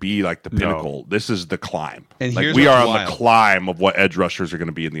going to be like the pinnacle. No. This is the climb. And like we are on the climb of what edge rushers are going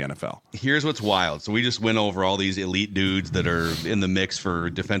to be in the NFL. Here's what's wild. So we just went over all these elite dudes that are in the mix for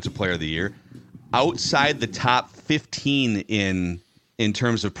Defensive Player of the Year. Outside the top 15 in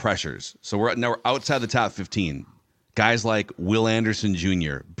terms of pressures. So we're outside the top 15. Guys like Will Anderson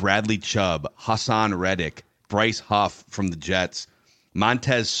Jr., Bradley Chubb, Hassan Reddick, Bryce Huff from the Jets.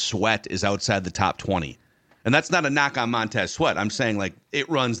 Montez Sweat is outside the top 20. And that's not a knock on Montez Sweat. I'm saying like it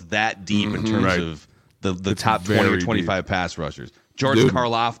runs that deep in terms of the top 20 or 25 pass rushers. George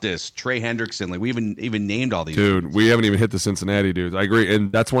Karlaftis, Trey Hendrickson, like we even named all these. Dude, we haven't even hit the Cincinnati dudes. I agree,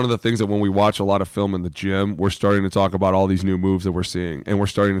 and that's one of the things that when we watch a lot of film in the gym, we're starting to talk about all these new moves that we're seeing, and we're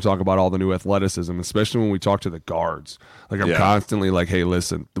starting to talk about all the new athleticism, especially when we talk to the guards. Like I'm constantly like, hey,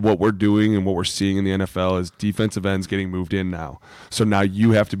 listen, what we're doing and what we're seeing in the NFL is defensive ends getting moved in now. So now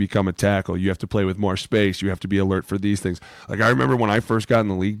you have to become a tackle. You have to play with more space. You have to be alert for these things. Like I remember when I first got in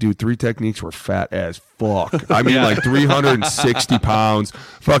the league, dude, 3 techniques were fat as fuck. I mean, like 360 pounds,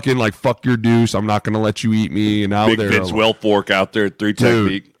 fucking like fuck your deuce. I'm not gonna let you eat me. And out Big there, Vince Wilfork out there at 3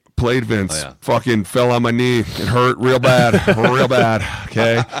 technique. Played Vince, fucking fell on my knee. It hurt real bad, real bad.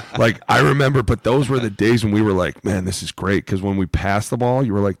 Okay, like I remember, but those were the days when we were like, man, this is great because when we passed the ball,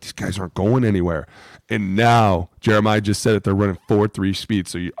 you were like, these guys aren't going anywhere. And now Jeremiah just said it, they're running 4.3 speed.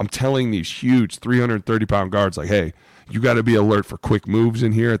 So I'm telling these huge 330-pound guards, like, hey, you got to be alert for quick moves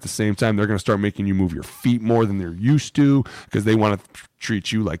in here. At the same time, they're going to start making you move your feet more than they're used to because they want to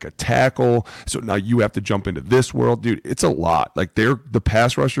treat you like a tackle. So now you have to jump into this world. Dude, it's a lot. Like the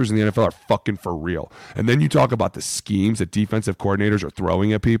pass rushers in the NFL are fucking for real. And then you talk about the schemes that defensive coordinators are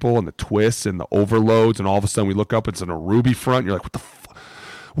throwing at people and the twists and the overloads. And all of a sudden we look up, it's in a Ruby front. You're like, what the fuck?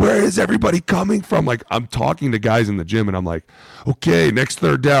 Where is everybody coming from? Like, I'm talking to guys in the gym, and I'm like, okay, next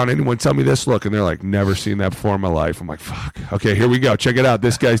third down, anyone tell me this look? And they're like, never seen that before in my life. I'm like, fuck. Okay, here we go. Check it out.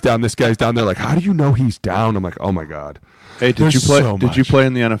 This guy's down. This guy's down. They're like, how do you know he's down? I'm like, oh, my God. Hey, did you play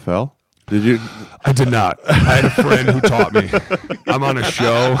in the NFL? Did you? I did not. I had a friend who taught me. I'm on a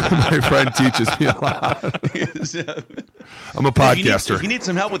show. My friend teaches me a lot. I'm a podcaster. If you need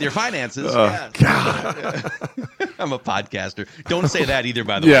some help with your finances, God. I'm a podcaster. Don't say that either,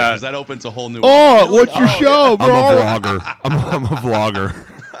 by the way, because that opens a whole new. What's your show, bro? I'm a vlogger. I'm a vlogger.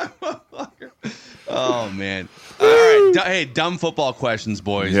 Oh man. All right. Hey, dumb football questions,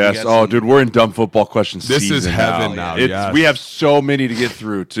 boys. Yes. Dude, we're in dumb football questions. This is heaven now. Yes. We have so many to get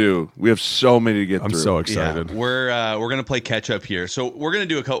through, too. We have so many to get through. I'm so excited. Yeah, we're gonna play catch up here. So we're gonna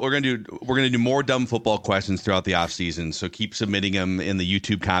do more dumb football questions throughout the off season. So keep submitting them in the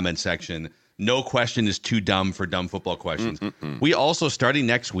YouTube comment section. No question is too dumb for dumb football questions. We also starting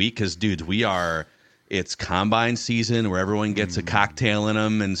next week because, dudes, it's combine season where everyone gets a cocktail in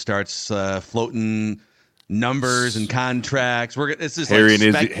them and starts floating numbers and contracts. It's just Harry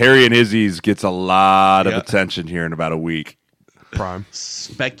and Izzy's gets a lot of attention here in about a week. Prime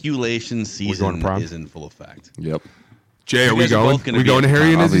speculation season is in full effect. Yep. Jay, are we going? We going to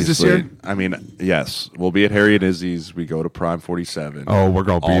Harry and Izzy's this year? I mean, yes, we'll be at Harry and Izzy's. We go to Prime 47. Oh, we're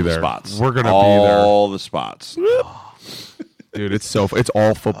gonna be there. Spots. We're gonna be there. All the spots. Dude, it's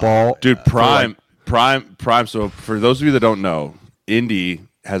all football. Dude, Prime. So for those of you that don't know, Indy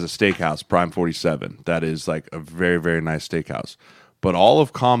has a steakhouse, Prime 47. That is like a very, very nice steakhouse. But all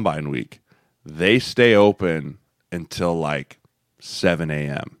of Combine Week, they stay open until like 7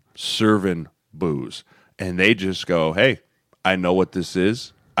 a.m. serving booze. And they just go, hey, I know what this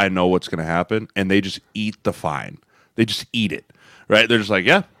is. I know what's going to happen. And they just eat the fine. They just eat it, right? They're just like,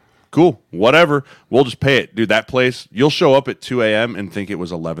 yeah, cool, whatever. We'll just pay it. Dude, that place, you'll show up at 2 a.m. and think it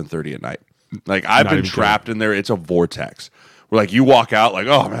was 11:30 at night. Like, I've been trapped in there. It's a vortex. Where, like, you walk out like,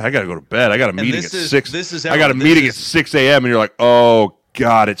 oh, man, I got to go to bed. I got a meeting at 6. I got a meeting at 6 a.m. And you're like, oh,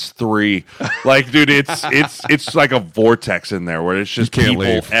 God, it's 3. Like, dude, it's like a vortex in there where it's just people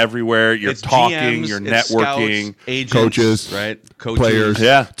everywhere. You're talking, you're networking, scouts, agents, coaches, right? Players.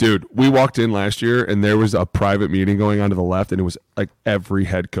 Yeah. Dude, we walked in last year and there was a private meeting going on to the left, and it was like every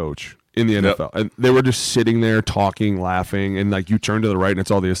head coach in the NFL. And they were just sitting there talking, laughing, and like you turn to the right and it's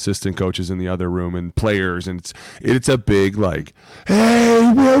all the assistant coaches in the other room and players, and it's a big like,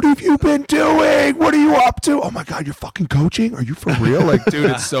 hey, what have you been doing? What are you up to? Oh my God, you're fucking coaching? Are you for real? Like,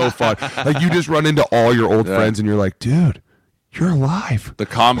 dude, it's so fun. Like you just run into all your old friends and you're like, dude, you're alive. The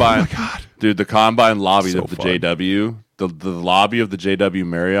combine, oh my God. Dude, the combine lobby of the fun. JW, the lobby of the JW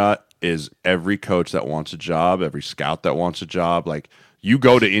Marriott is every coach that wants a job, every scout that wants a job. Like, you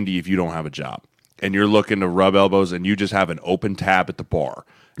go to Indy if you don't have a job and you're looking to rub elbows and you just have an open tab at the bar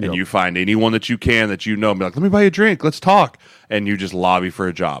and you find anyone that you can that you know and be like, let me buy you a drink, let's talk. And you just lobby for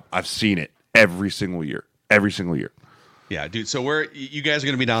a job. I've seen it every single year. Yeah, dude. So you guys are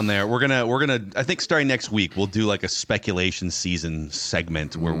gonna be down there. We're gonna. I think starting next week, we'll do like a speculation season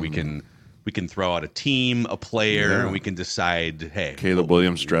segment where we can throw out a team, a player, and we can decide. Hey, Caleb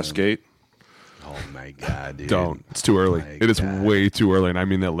Williams Dressgate. Oh my God, dude! Don't. It's too early. It is way too early, and I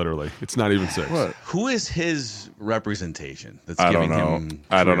mean that literally. It's not even 6. What? Who is his representation? That's I giving don't know. him.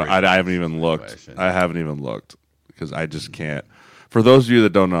 I don't know. I haven't even looked. I haven't even looked because I just can't. For those of you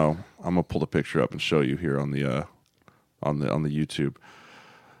that don't know, I'm gonna pull the picture up and show you here on the YouTube.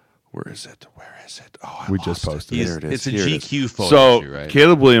 Where is it? Oh, we just posted it. There it is. It's a GQ photo So shoot, right?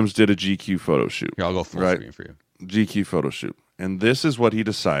 Caleb Williams did a GQ photo shoot. Here, I'll go full screen for you. GQ photo shoot, and this is what he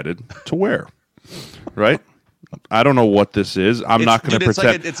decided to wear. Right? I don't know what this is. I'm not going to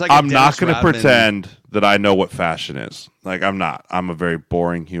pretend. I'm not going to pretend that I know what fashion is. Like, I'm not. I'm a very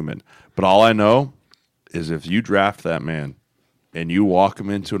boring human. But all I know is if you draft that man and you walk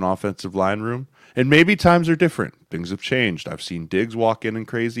him into an offensive line room, and maybe times are different. Things have changed. I've seen Diggs walk in and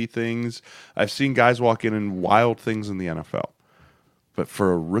crazy things. I've seen guys walk in and wild things in the NFL. But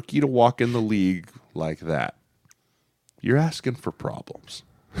for a rookie to walk in the league like that, you're asking for problems.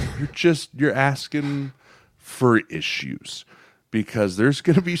 You're asking for issues, because there's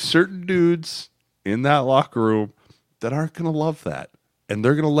going to be certain dudes in that locker room that aren't going to love that, and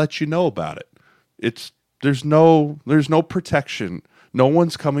they're going to let you know about it. There's no protection. No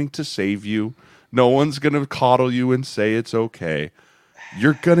one's coming to save you. No one's going to coddle you and say it's okay.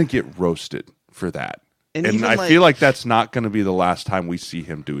 You're going to get roasted for that. And I feel like that's not going to be the last time we see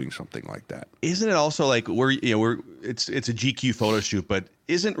him doing something like that. Isn't it also like it's a GQ photo shoot, but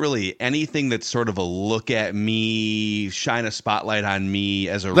isn't really anything that's sort of a look at me, shine a spotlight on me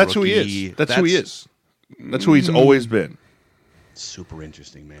as a that's rookie. Who he is. That's who he is. That's who he's always been. Super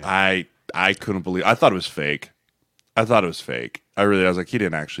interesting, man. I couldn't believe. I thought it was fake. I was like, he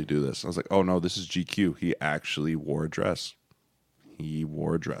didn't actually do this. I was like, oh no, this is GQ. He actually wore a dress. He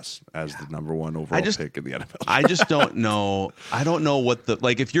wore a dress as the number 1 overall pick in the NFL. I just don't know. I don't know what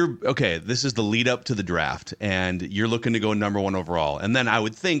if you're okay, this is the lead up to the draft and you're looking to go number 1 overall. And then I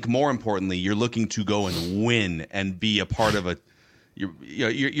would think more importantly, you're looking to go and win and be a part of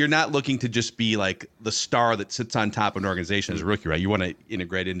you're not looking to just be like the star that sits on top of an organization as a rookie, right? You want to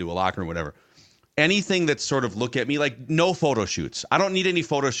integrate into a locker room, whatever. Anything that's sort of look at me, like no photo shoots. I don't need any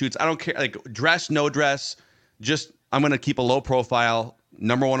photo shoots. I don't care. Like dress, no dress, just I'm going to keep a low profile,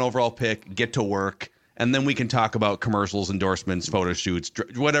 number 1 overall pick, get to work, and then we can talk about commercials, endorsements, photo shoots,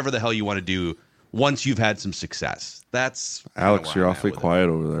 whatever the hell you want to do once you've had some success. That's Alex, you're awfully quiet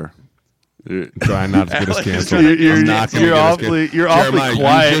over there. You're trying not to get us canceled. You're awfully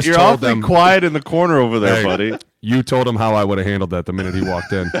quiet. You're awfully quiet in the corner over there, buddy. You told him how I would have handled that the minute he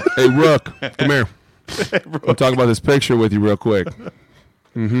walked in. Hey, Rook, come here. I'll talk about this picture with you real quick.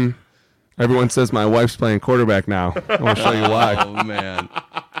 Mm-hmm. Everyone says my wife's playing quarterback now. I want to show you why. Oh, man.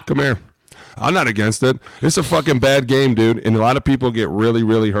 Come here. I'm not against it. It's a fucking bad game, dude, and a lot of people get really,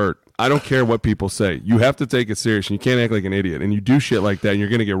 really hurt. I don't care what people say. You have to take it serious, and you can't act like an idiot. And you do shit like that, and you're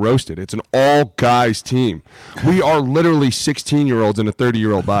going to get roasted. It's an all-guys team. We are literally 16-year-olds in a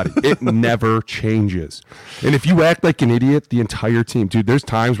 30-year-old body. It never changes. And if you act like an idiot, the entire team, dude, there's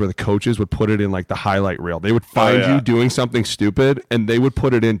times where the coaches would put it in like the highlight reel. They would find you doing something stupid, and they would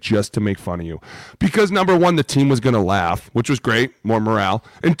put it in just to make fun of you. Because, number 1, the team was going to laugh, which was great, more morale.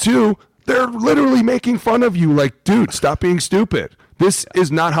 And 2, they're literally making fun of you like, dude, stop being stupid. This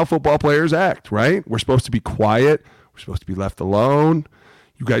is not how football players act, right? We're supposed to be quiet. We're supposed to be left alone.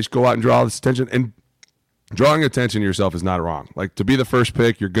 You guys go out and draw all this attention. And drawing attention to yourself is not wrong. Like, to be the first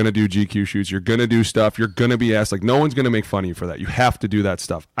pick, you're going to do GQ shoots. You're going to do stuff. You're going to be asked. Like, no one's going to make fun of you for that. You have to do that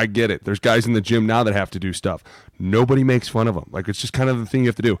stuff. I get it. There's guys in the gym now that have to do stuff. Nobody makes fun of them. Like, it's just kind of the thing you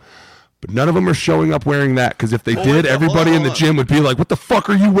have to do. But none of them are showing up wearing that, because if they Well, did, wait, everybody in the gym would be like, what the fuck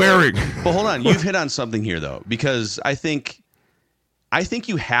are you wearing? But hold on, you've hit on something here, though, because I think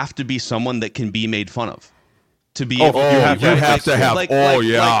you have to be someone that can be made fun of to be able. You have to have.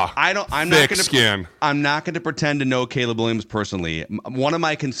 I'm not going to pretend to know Caleb Williams personally. One of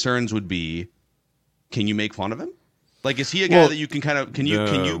my concerns would be, can you make fun of him? Like, is he a guy that you can can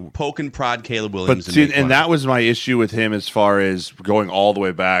you poke and prod Caleb Williams? But see, and that was my issue with him as far as going all the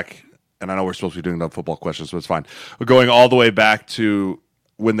way back. And I know we're supposed to be doing football questions, so it's fine. But going all the way back to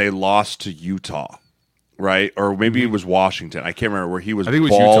when they lost to Utah, right? Or maybe it was Washington. I can't remember, where he was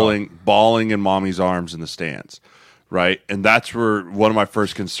bawling in mommy's arms in the stands, right? And that's where one of my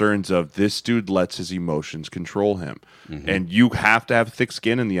first concerns of this dude lets his emotions control him. Mm-hmm. And you have to have thick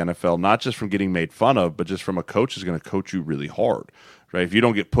skin in the NFL, not just from getting made fun of, but just from a coach who's going to coach you really hard. Right? If you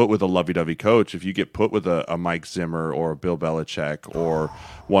don't get put with a lovey-dovey coach, if you get put with a Mike Zimmer or a Bill Belichick or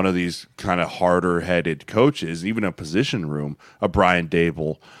one of these kind of harder-headed coaches, even a position room, a Brian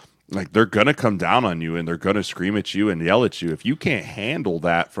Dable, like, they're going to come down on you and they're going to scream at you and yell at you. If you can't handle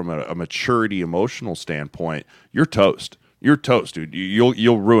that from a maturity, emotional standpoint, you're toast. You're toast, dude.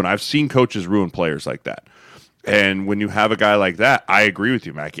 You'll ruin. I've seen coaches ruin players like that. And when you have a guy like that, I agree with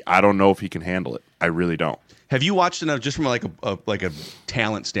you, Mackie. I don't know if he can handle it. I really don't. Have you watched enough, just from like a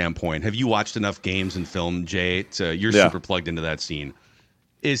talent standpoint? Have you watched enough games and film, Jay? You're super plugged into that scene.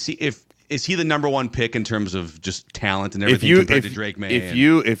 Is he the number one pick in terms of just talent and everything compared to Drake May?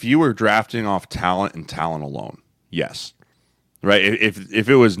 If you were drafting off talent and talent alone, yes, right. If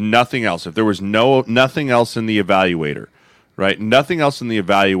it was nothing else, if there was nothing else in the evaluator, right, nothing else in the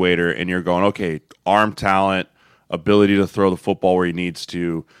evaluator, and you're going, okay, arm talent, ability to throw the football where he needs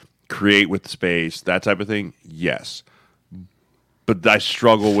to, create with space, that type of thing, yes. But I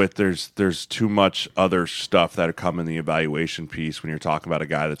struggle with there's too much other stuff that come in the evaluation piece when you're talking about a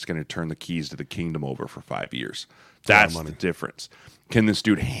guy that's going to turn the keys to the kingdom over for 5 years. That's the difference. Can this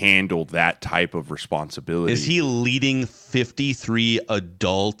dude handle that type of responsibility? Is he leading 53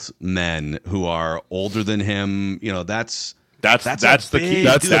 adult men who are older than him? You know, that's the key.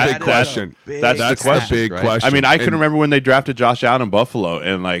 That's the big question. That's the big question. I mean, I can remember when they drafted Josh Allen in Buffalo,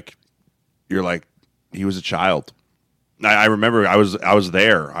 and like, you're like, he was a child. I remember I was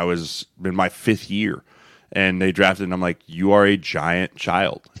there. I was in my 5th year, and they drafted, and I'm like, you are a giant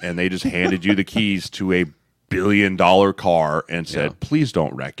child, and they just handed you the keys to a $1 billion car and said, please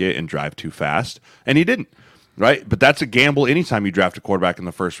don't wreck it and drive too fast, and he didn't. Right, but that's a gamble anytime you draft a quarterback in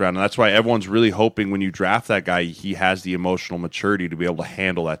the first round, and that's why everyone's really hoping when you draft that guy, he has the emotional maturity to be able to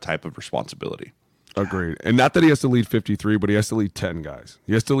handle that type of responsibility. Agreed. And not that he has to lead 53, but he has to lead 10 guys.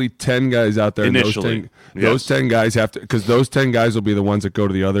 He has to lead 10 guys out there. Initially. And those 10 guys have to, because those 10 guys will be the ones that go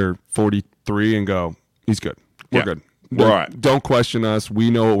to the other 43 and go, he's good. We're good. We're all right. Don't question us.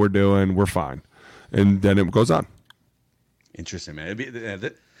 We know what we're doing. We're fine. And then it goes on. Interesting, man.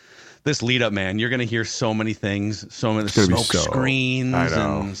 This lead up, man, you're going to hear so many things, so many smoke screens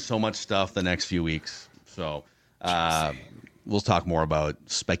and so much stuff the next few weeks. So we'll talk more about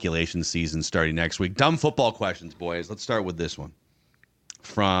speculation season starting next week. Dumb football questions, boys. Let's start with this one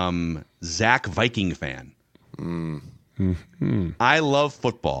from Zach Viking fan. I love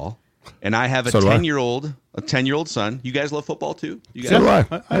football, and I have a 10-year-old son. You guys love football too? You guys? So do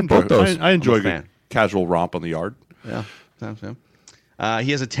I. enjoy those. I enjoy a fan. Casual romp on the yard. Yeah, sometimes.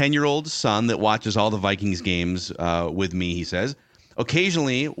 He has a 10-year-old son that watches all the Vikings games with me, he says.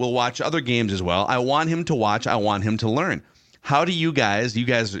 Occasionally, we'll watch other games as well. I want him to watch. I want him to learn. How do you guys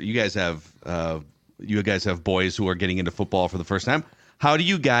have boys who are getting into football for the first time. How do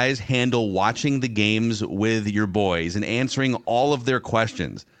you guys handle watching the games with your boys and answering all of their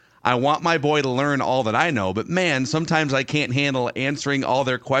questions? I want my boy to learn all that I know, but man, sometimes I can't handle answering all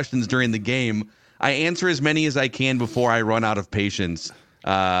their questions during the game. I answer as many as I can before I run out of patience.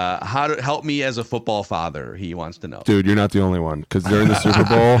 How to help me as a football father? He wants to know. Dude, you're not the only one. Because during the Super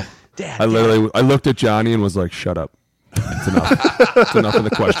Bowl, I looked at Johnny and was like, "Shut up. It's enough. It's enough of the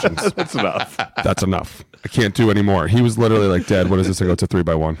questions. That's enough. That's enough. I can't do anymore." He was literally like, "Dad, what is this?" I go, "It's a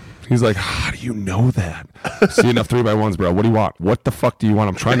 3x1." He's like, "How do you know that?" See enough 3x1s, bro. What do you want? What the fuck do you want?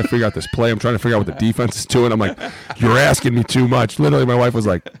 I'm trying to figure out this play. I'm trying to figure out what the defense is doing. I'm like, "You're asking me too much." Literally, my wife was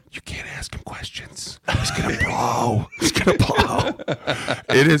like, "You can't ask him questions. He's gonna blow. He's gonna blow."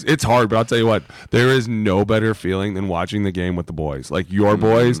 It's hard, but I'll tell you what, there is no better feeling than watching the game with the boys. Like your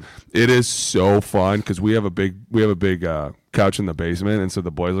boys, it is so fun because we have a big couch in the basement, and so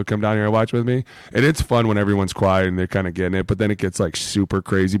the boys will come down here and watch with me, and it's fun when everyone's quiet and they're kind of getting it, but then it gets like super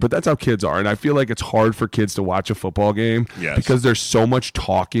crazy. But that's how kids are, and I feel like it's hard for kids to watch a football game because there's so much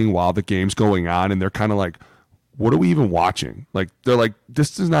talking while the game's going on, and they're kind of like, what are we even watching? Like, they're like,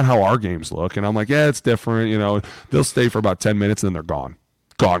 this is not how our games look. And I'm like, yeah, it's different. You know, they'll stay for about 10 minutes and then they're gone.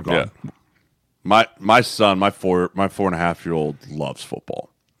 Gone. Yeah. My son, my 4.5-year-old loves football.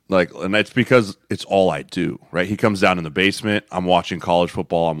 Like, and that's because it's all I do, right? He comes down in the basement. I'm watching college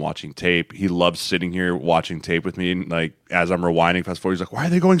football. I'm watching tape. He loves sitting here watching tape with me. And like, as I'm rewinding fast forward, he's like, why are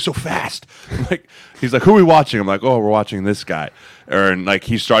they going so fast? He's like, who are we watching? I'm like, oh, we're watching this guy. And like,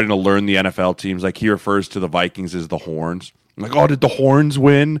 he's starting to learn the NFL teams. Like, he refers to the Vikings as the Horns. I'm like, oh, did the Horns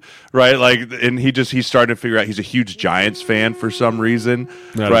win? Right? Like, and he's starting to figure out he's a huge Giants fan for some reason.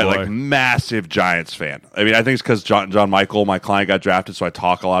 Right? Like, massive Giants fan. I mean, I think it's because John Michael, my client, got drafted, so I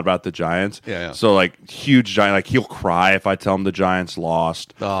talk a lot about the Giants. Yeah. So, like, huge Giant. Like, he'll cry if I tell him the Giants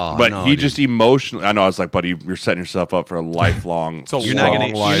lost. Oh, but no, he dude. just emotionally, I know, I was like, buddy, you're setting yourself up for a lifelong You're not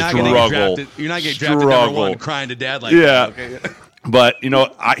going to get drafted. You're not getting drafted number one crying to dad like that. Okay? But, you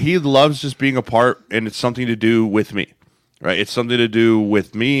know, he loves just being a part, and it's something to do with me. Right, it's something to do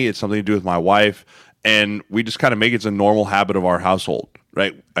with me. It's something to do with my wife, and we just kind of make it a normal habit of our household.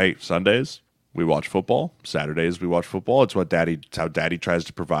 Right, Sundays we watch football. Saturdays we watch football. It's how Daddy tries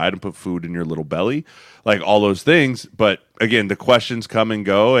to provide and put food in your little belly, like all those things. But again, the questions come and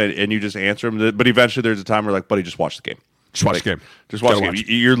go, and you just answer them. But eventually, there's a time where like, buddy, just watch the game. Just watch the game. Just watch the game.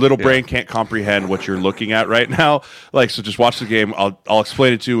 Your little brain can't comprehend what you're looking at right now. Like, so just watch the game. I'll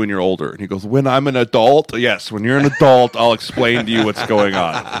explain it to you when you're older. And he goes, when I'm an adult? Yes, when you're an adult, I'll explain to you what's going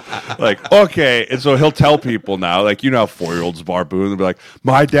on. Like, okay. And so he'll tell people now, like, you know how 4-year-olds barboon. They'll be like,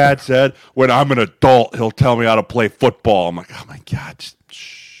 my dad said when I'm an adult, he'll tell me how to play football. I'm like, oh my God, just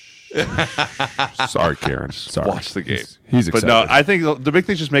shh. Sorry, Karen. Sorry. Watch the game. He's excited. But no, I think the big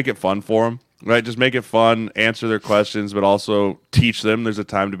thing is just make it fun for him. Right, just make it fun, answer their questions, but also teach them there's a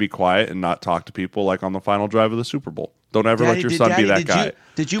time to be quiet and not talk to people like on the final drive of the Super Bowl. Don't ever let your son be that guy.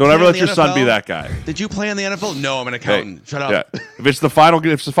 Don't ever let your son be that guy. Did you play in the NFL? No, I'm an accountant. Shut up. Yeah. If it's the final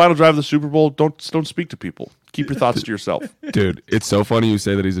drive of the Super Bowl, don't speak to people. Keep your thoughts to yourself. Dude, it's so funny you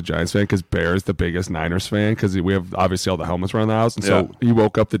say that he's a Giants fan because Bear's the biggest Niners fan because we have obviously all the helmets around the house. And so he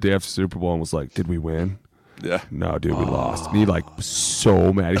woke up the day after the Super Bowl and was like, did we win? Yeah. No, dude, we lost. And he was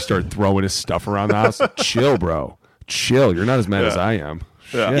so mad. He started throwing his stuff around the house. Chill, bro. Chill. You're not as mad as I am.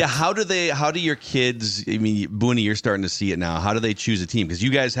 Yeah. How do your kids, I mean, Booney, you're starting to see it now. How do they choose a team? Because you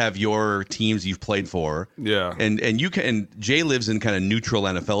guys have your teams you've played for. Yeah. And Jay lives in kind of neutral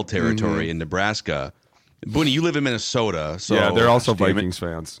NFL territory in Nebraska. Booney, you live in Minnesota. So yeah, they're also Vikings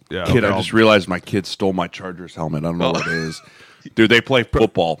fans. Yeah. Kid, I just realized my kid stole my Chargers helmet. I don't know what it is. Dude, they play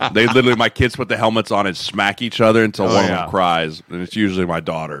football. They literally, my kids put the helmets on and smack each other until one of them cries, and it's usually my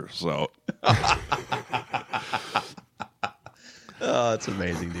daughter. So, it's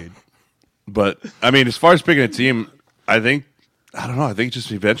amazing, dude. But I mean, as far as picking a team, I don't know. I think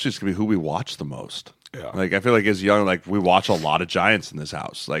just eventually it's gonna be who we watch the most. Yeah. Like I feel like as young, like we watch a lot of Giants in this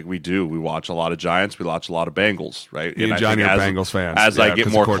house. Like we do. We watch a lot of Giants. We watch a lot of Bengals. Right. And John, you're Bengals fans. As I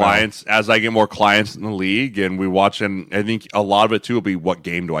get more clients in the league, and we watch, and I think a lot of it too will be what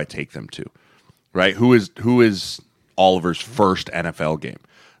game do I take them to, right? Who is Oliver's first NFL game?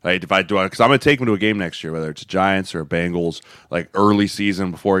 Right, if I do, because I'm going to take him to a game next year, whether it's a Giants or a Bengals, like early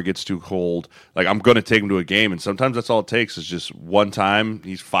season before it gets too cold. Like I'm going to take him to a game, and sometimes that's all it takes is just one time.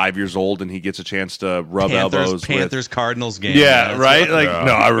 He's 5 years old and he gets a chance to rub elbows. Panthers Cardinals game. Yeah, right.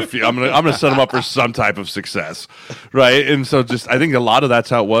 No, I refuse. I'm gonna set him up for some type of success, right? And so just I think a lot of that's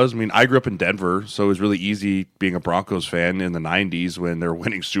how it was. I mean, I grew up in Denver, so it was really easy being a Broncos fan in the '90s when they're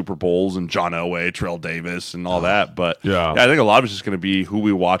winning Super Bowls and John Elway, Terrell Davis, and all that. But yeah, I think a lot of it's just going to be who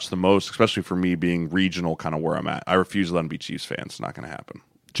we watch the most, especially for me being regional, kind of where I'm at. I refuse to let them be Chiefs fans. It's not going to happen.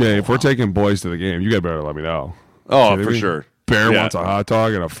 Jay, if we're taking boys to the game, you guys better let me know. Oh, for sure. Bear wants a hot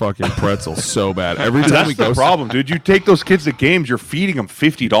dog and a fucking pretzel so bad. Every time we go, that's the problem, dude. You take those kids to games, you're feeding them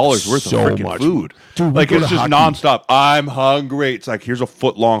 $50 worth of freaking food. Dude, like it's just nonstop. I'm hungry. It's like here's a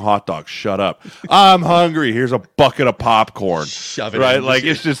foot-long hot dog. Shut up. I'm hungry. Here's a bucket of popcorn. Shove it right? in. Like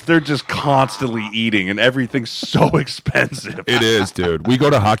it's just they're just constantly eating, and everything's so expensive. It is, dude. We go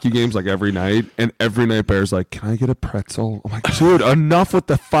to hockey games like every night, and every night Bear's like, "Can I get a pretzel?" I'm like, "Dude, enough with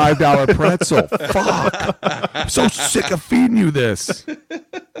the $5 pretzel. Fuck. I'm so sick of feeding you this."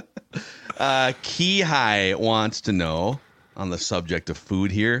 Key High wants to know on the subject of food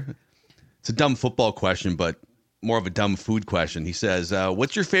here. It's a dumb football question, but more of a dumb food question. He says,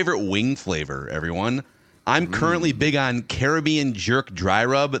 what's your favorite wing flavor, everyone? I'm currently big on Caribbean jerk dry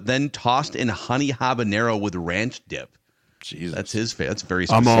rub, then tossed in honey habanero with ranch dip. Jesus. That's his favorite. That's very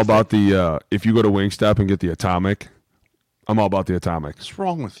specific. I'm all about the, if you go to Wingstop and get the Atomic, I'm all about the Atomic. What's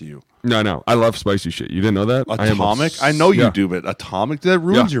wrong with you? No. I love spicy shit. You didn't know that? Atomic? I know you do, but Atomic? That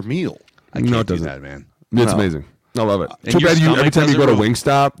ruins your meal. I can't do that, man. It's amazing. I love it. And Too your bad stomach every time you doesn't go to move.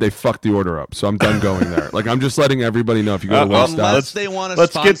 Wingstop, they fuck the order up. So I'm done going there. Like, I'm just letting everybody know if you go to Wingstop. Unless they want to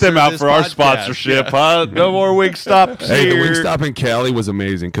Let's get them out for our podcast. sponsorship, huh? No more Wingstop. Hey, the here. Wingstop in Cali was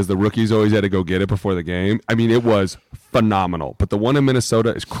amazing because the rookies always had to go get it before the game. I mean, it was phenomenal. But the one in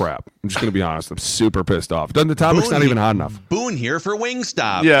Minnesota is crap. I'm just going to be honest. I'm super pissed off. The topic's not even hot enough. Boone here for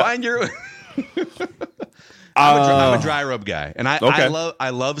Wingstop. Yeah. Find your. I'm a dry rub guy, and Okay. I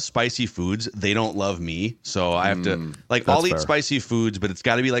love spicy foods. They don't love me, so I have to I'll eat fair. spicy foods, but it's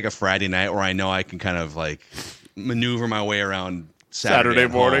got to be like a Friday night where I know I can kind of like maneuver my way around Saturday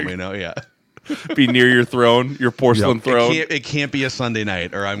at morning. home, you know, yeah. Be near your throne, your porcelain throne. It can't be a Sunday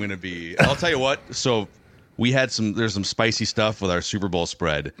night, or I'm gonna be. I'll tell you what. So we had there's some spicy stuff with our Super Bowl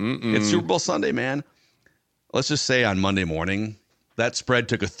spread. It's Super Bowl Sunday, man. Let's just say on Monday morning, that spread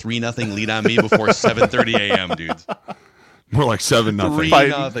took a 3-0 lead on me before 7:30 a.m., dudes. More like 7-0.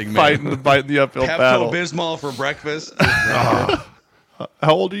 3-0, man. Fighting the uphill battle. Pepto-Bismol for breakfast. How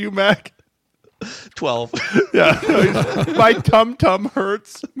old are you, Mac? 12. Yeah, my tum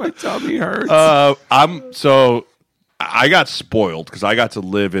hurts. My tummy hurts. I got spoiled because I got to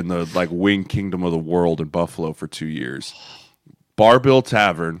live in the wing kingdom of the world in Buffalo for 2 years. Bar-Bill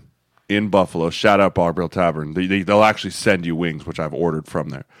Tavern in Buffalo. Shout out Bar-Bill Tavern. They'll actually send you wings, which I've ordered from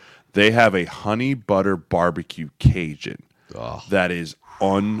there. They have a honey butter barbecue Cajun that is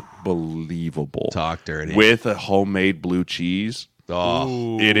unbelievable. Talk dirty. With a homemade blue cheese.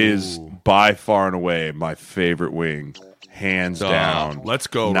 Oh, It is by far and away my favorite wing, hands down. Let's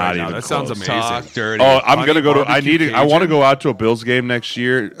go Not right now. even That sounds close. amazing. talk dirty. Oh, I'm gonna go to. barbecue I want to Cajun? go out to a Bills game next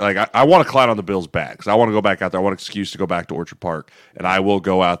year. I want to clown on the Bills back because I want to go back out there. I want an excuse to go back to Orchard Park, and I will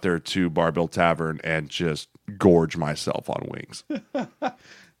go out there to Bar-Bill Tavern and just gorge myself on wings.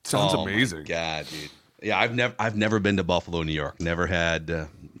 Sounds Oh, my amazing. God, dude. Yeah, I've never been to Buffalo, New York. Never had.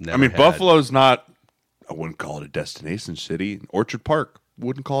 Buffalo's not. I wouldn't call it a destination city. Orchard Park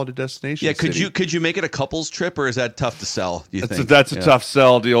wouldn't call it a destination. Yeah, city. could you make it a couples trip, or is that tough to sell? Do you think That's a tough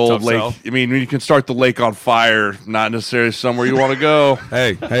sell. The old Tough lake. sell. I mean, you can start the lake on fire, not necessarily somewhere you want to go.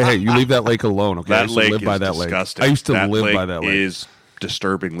 Hey, you leave that lake alone, okay? I That used to lake live by is that disgusting. lake. I used to That live lake by that lake. Is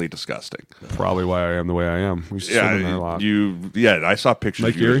disturbingly disgusting. Probably why I am the way I am. We used to swim in there a lot. I saw pictures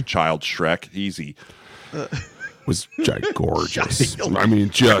Lake of you as Erie? a child Shrek. Easy. was gorgeous. I mean,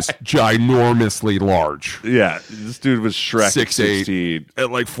 just ginormously large. Yeah, this dude was Shrek at 6'8" 16.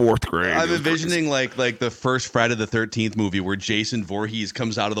 at like fourth grade. I'm It was envisioning like the first Friday the 13th movie where Jason Voorhees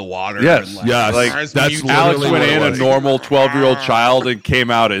comes out of the water. Yes, and yes. starts That's mutating. Alex literally went what it in a was. normal 12-year-old child and came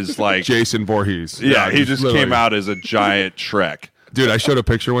out as like Jason Voorhees. yeah, he just literally. came out as a giant Shrek. Dude, I showed a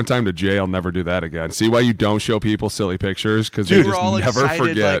picture one time to Jay. I'll never do that again. See why you don't show people silly pictures? Because they Dude, just we're all never excited,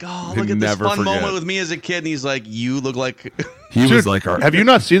 forget. like, oh, They look at this never fun forget. moment with me as a kid. And he's like, you look like. He Dude, was like our. have you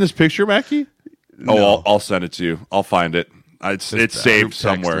not seen this picture, Mackie? No. Oh, I'll send it to you. I'll find it. It's saved Group text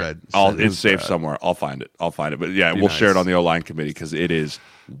somewhere. thread. It's saved somewhere. I'll find it. But yeah, we'll share it on the O-line committee because it is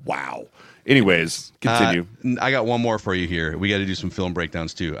wow. Anyways, continue. I got one more for you here. We got to do some film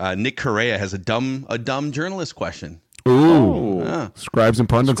breakdowns too. Nick Correa has a dumb journalist question. Ooh. Scribes and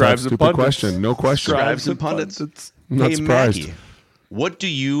pundits. Scribes That's and a stupid pundits. question. No question. Scribes and pundits. I'm not Hey, surprised. Maggie, what do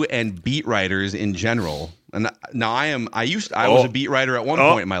you and beat writers in general? And now I was a beat writer at one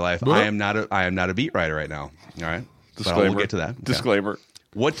point in my life. I am not a beat writer right now. All right. Disclaimer. We'll get to that. Okay. Disclaimer.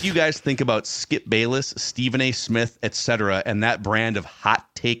 What do you guys think about Skip Bayless, Stephen A. Smith, etc., and that brand of hot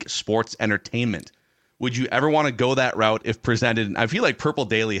take sports entertainment? Would you ever want to go that route if presented? I feel like Purple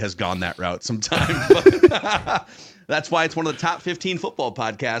Daily has gone that route sometime. But that's why it's one of the top 15 football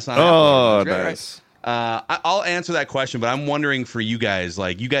podcasts on Oh, Apple. Right, nice. I'll answer that question, but I'm wondering for you guys,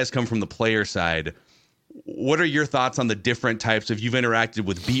 like you guys come from the player side. What are your thoughts on the different types? If you've interacted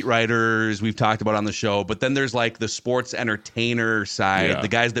with beat writers, we've talked about on the show, but then there's like the sports entertainer side, the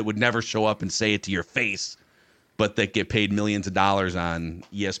guys that would never show up and say it to your face, but that get paid millions of dollars on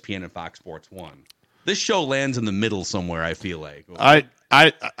ESPN and Fox Sports 1. This show lands in the middle somewhere, I feel like.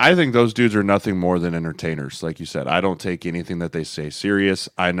 I think those dudes are nothing more than entertainers, like you said. I don't take anything that they say serious.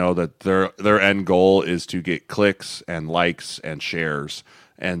 I know that their end goal is to get clicks and likes and shares,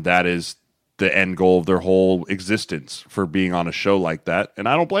 and that is the end goal of their whole existence for being on a show like that. And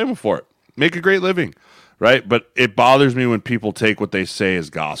I don't blame them for it. Make a great living, right? But it bothers me when people take what they say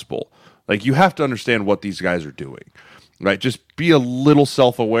as gospel. Like, you have to understand what these guys are doing, right? Just be a little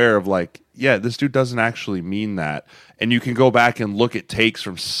self-aware of like, yeah, this dude doesn't actually mean that. And you can go back and look at takes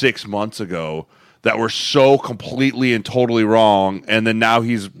from 6 months ago that were so completely and totally wrong, and then now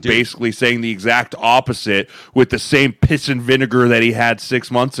he's basically saying the exact opposite with the same piss and vinegar that he had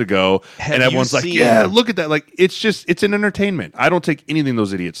 6 months ago, and everyone's like, yeah, look at that. Like, it's an entertainment. I don't take anything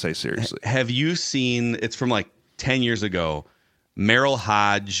those idiots say seriously. Have you seen, it's from like 10 years ago, Merrill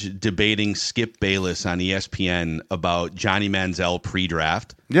Hodge debating Skip Bayless on ESPN about Johnny Manziel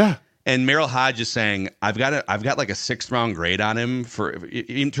pre-draft? Yeah. And Merrill Hodge is saying, I've got like a 6th round grade on him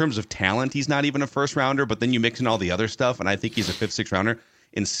in terms of talent. He's not even a 1st rounder, but then you mix in all the other stuff, and I think he's a 5th, 6th rounder.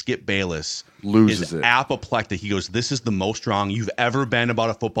 And Skip Bayless loses is it. Apoplectic. He goes, "This is the most wrong you've ever been about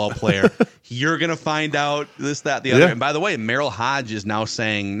a football player. You're gonna find out this, that, the other." And by the way, Merrill Hodge is now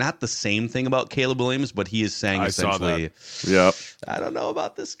saying not the same thing about Caleb Williams, but he is saying essentially, "Yep, I don't know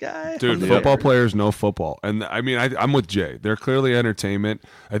about this guy." Dude, football players know football, and I mean, I'm with Jay. They're clearly entertainment.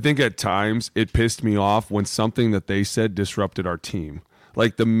 I think at times it pissed me off when something that they said disrupted our team.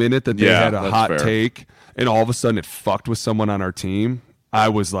 Like the minute that they had a hot take, and all of a sudden it fucked with someone on our team. I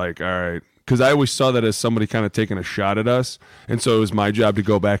was like, all right, because I always saw that as somebody kind of taking a shot at us, and so it was my job to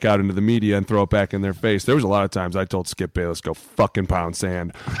go back out into the media and throw it back in their face. There was a lot of times I told Skip Bayless, go fucking pound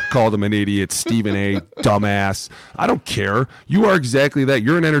sand, called him an idiot, Stephen A, dumbass. I don't care. You are exactly that.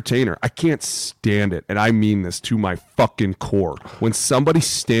 You're an entertainer. I can't stand it, and I mean this to my fucking core. When somebody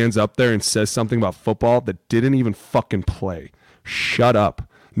stands up there and says something about football that didn't even fucking play, shut up.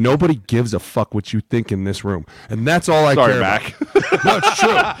 Nobody gives a fuck what you think in this room. And that's all I care Mac. about. No, it's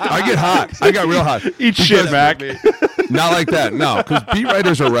true. I get hot. I got real hot. Eat shit, Mac. Not like that. No, because beat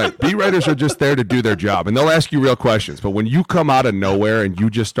writers are right. Beat writers are just there to do their job. And they'll ask you real questions. But when you come out of nowhere and you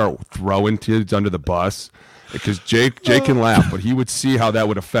just start throwing kids under the bus, because Jake can laugh, but he would see how that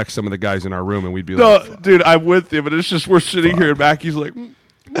would affect some of the guys in our room, and we'd be like, no, dude, I'm with you, but it's just we're sitting here and Mackie's like...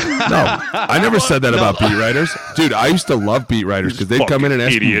 No, I never said that about beat writers. Dude, I used to love beat writers because they'd come in and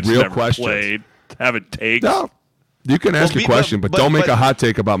ask me real questions. Haven't takes. No, you can ask a question, but don't make a hot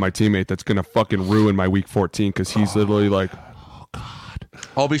take about my teammate that's going to fucking ruin my week 14 because he's literally like, oh, God.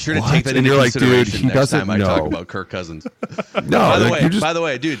 I'll be sure to take that into consideration dude, he next time I talk about Kirk Cousins. No, by the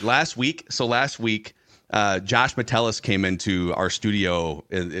way, dude, last week, Josh Metellus came into our studio.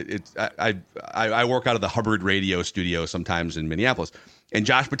 I work out of the Hubbard Radio studio sometimes in Minneapolis. And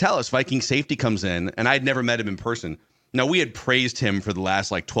Josh Metellus, Viking safety, comes in, and I'd never met him in person. Now, we had praised him for the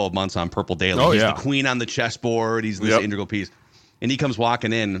last, 12 months on Purple Daily. He's the queen on the chessboard. He's this integral piece. And he comes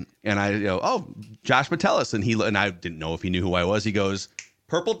walking in, and I go, "Oh, Josh Metellus." And I didn't know if he knew who I was. He goes,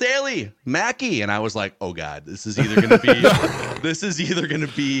 "Purple Daily, Mackie." And I was like, "Oh God, this is either going to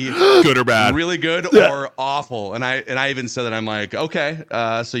be good or bad, really good or awful." And I even said that I'm like, "Okay,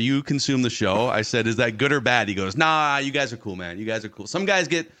 so you consume the show." I said, "Is that good or bad?" He goes, "Nah, you guys are cool, man. You guys are cool. Some guys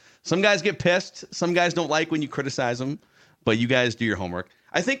get pissed. Some guys don't like when you criticize them, but you guys do your homework."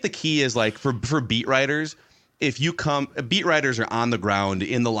 I think the key is for beat writers. If you beat writers are on the ground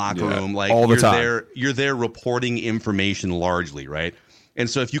in the locker room, all the time. You're there reporting information largely, right? And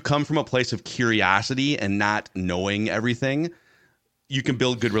so if you come from a place of curiosity and not knowing everything, you can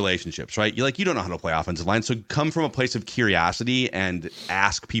build good relationships, right? You don't know how to play offensive line. So come from a place of curiosity and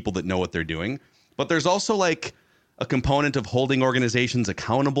ask people that know what they're doing. But there's also a component of holding organizations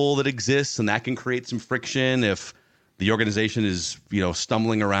accountable that exists, and that can create some friction if the organization is,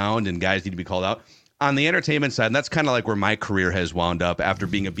 stumbling around and guys need to be called out. On the entertainment side, and that's kind of where my career has wound up after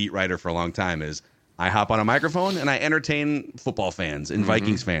being a beat writer for a long time, is I hop on a microphone and I entertain football fans and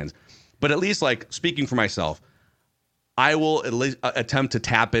Vikings fans. But at least, speaking for myself, I will at least attempt to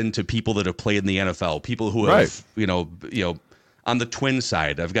tap into people that have played in the NFL, people who have, on the Twins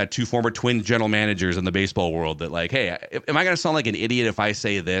side. I've got 2 former Twins general managers in the baseball world that hey, am I going to sound like an idiot if I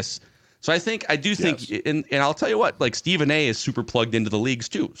say this? So I think, and I'll tell you what, Stephen A is super plugged into the leagues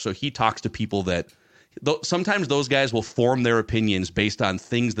too. So he talks to people that sometimes those guys will form their opinions based on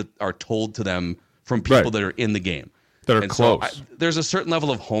things that are told to them from people that are in the game. That are close. So there's a certain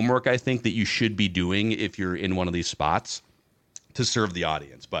level of homework, I think, that you should be doing if you're in one of these spots to serve the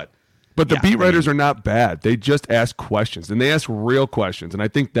audience. But the beat writers are not bad. They just ask questions, and they ask real questions. And I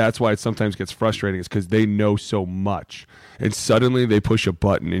think that's why it sometimes gets frustrating, is because they know so much. And suddenly they push a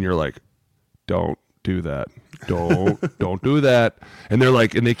button, and you're like, don't do that. Don't do that. And they're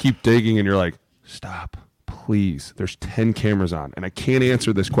and they keep digging, and you're like, stop. Please, there's 10 cameras on, and I can't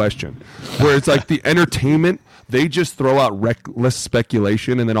answer this question. Where it's the entertainment, they just throw out reckless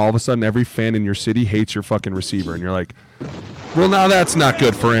speculation, and then all of a sudden every fan in your city hates your fucking receiver, and you're like, well, now that's not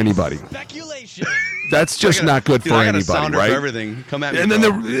good for anybody. Speculation. That's just not good for anybody, right? For everything. Come at me, and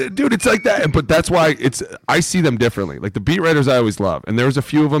then dude, it's like that. But that's why I see them differently. Like the beat writers, I always love, and there was a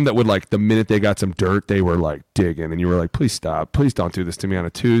few of them that would like the minute they got some dirt, they were like digging, and you were like, please stop, please don't do this to me on a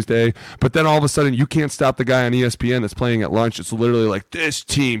Tuesday. But then all of a sudden, you can't stop the guy on ESPN that's playing at lunch. It's literally like, this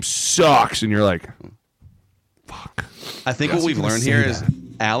team sucks, and you're like, fuck. I think what we've learned here is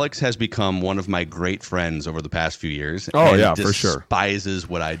Alex has become one of my great friends over the past few years. Oh, and yeah, for sure. Despises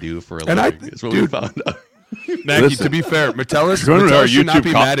what I do for a And living. That's what we found out. Mackie, to be fair, Metellus should not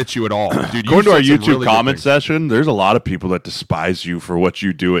be mad at you at all. Dude, going to our YouTube comment session, there's a lot of people that despise you for what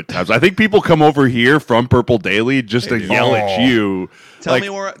you do at times. I think people come over here from Purple Daily just to yell at you. Tell me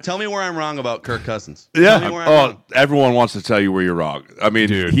where I'm wrong about Kirk Cousins. Yeah. Everyone wants to tell you where you're wrong. I mean,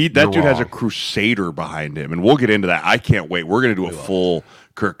 that dude has a crusader behind him, and we'll get into that. I can't wait. We're going to do a full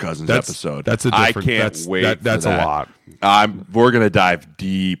Kirk Cousins episode. I can't wait. That's a lot. We're gonna dive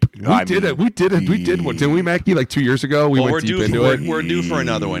deep. We did it. Didn't we, Mackie? Like 2 years ago, we went deep into it. We're due for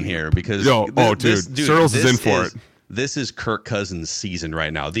another one here because Searles is in for it. This is Kirk Cousins' season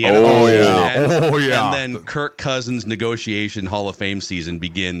right now. The NFL and then Kirk Cousins' negotiation Hall of Fame season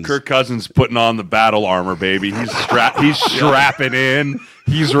begins. Kirk Cousins putting on the battle armor, baby. He's strapping in.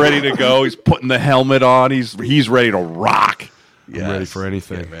 He's ready to go. He's putting the helmet on. He's ready to rock. I'm ready for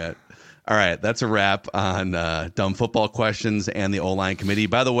anything. Yeah, all right, that's a wrap on Dumb Football Questions and the O-Line Committee.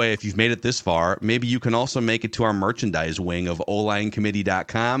 By the way, if you've made it this far, maybe you can also make it to our merchandise wing of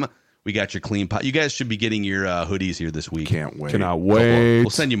OLineCommittee.com. We got your clean pot. You guys should be getting your hoodies here this week. Can't wait. Cannot wait. We'll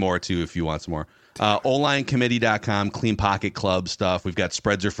send you more, too, if you want some more. OLineCommittee.com, Clean Pocket Club stuff. We've got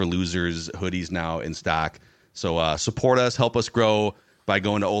Spreads Are for Losers hoodies now in stock. So support us, help us grow by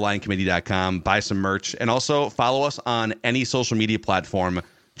going to OLineCommittee.com, buy some merch, and also follow us on any social media platform,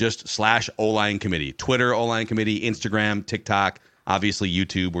 just /O-Line Committee. Twitter, O-Line Committee, Instagram, TikTok, obviously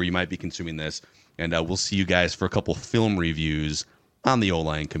YouTube, where you might be consuming this. And we'll see you guys for a couple film reviews on the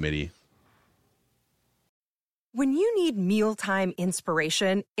O-Line Committee. When you need mealtime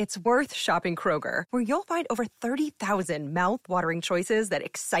inspiration, it's worth shopping Kroger, where you'll find over 30,000 mouth-watering choices that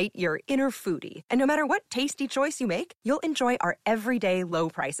excite your inner foodie. And no matter what tasty choice you make, you'll enjoy our everyday low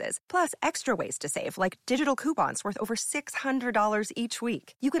prices, plus extra ways to save, like digital coupons worth over $600 each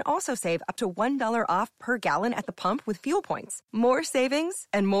week. You can also save up to $1 off per gallon at the pump with fuel points. More savings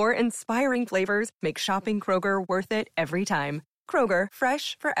and more inspiring flavors make shopping Kroger worth it every time. Kroger,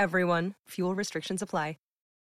 fresh for everyone. Fuel restrictions apply.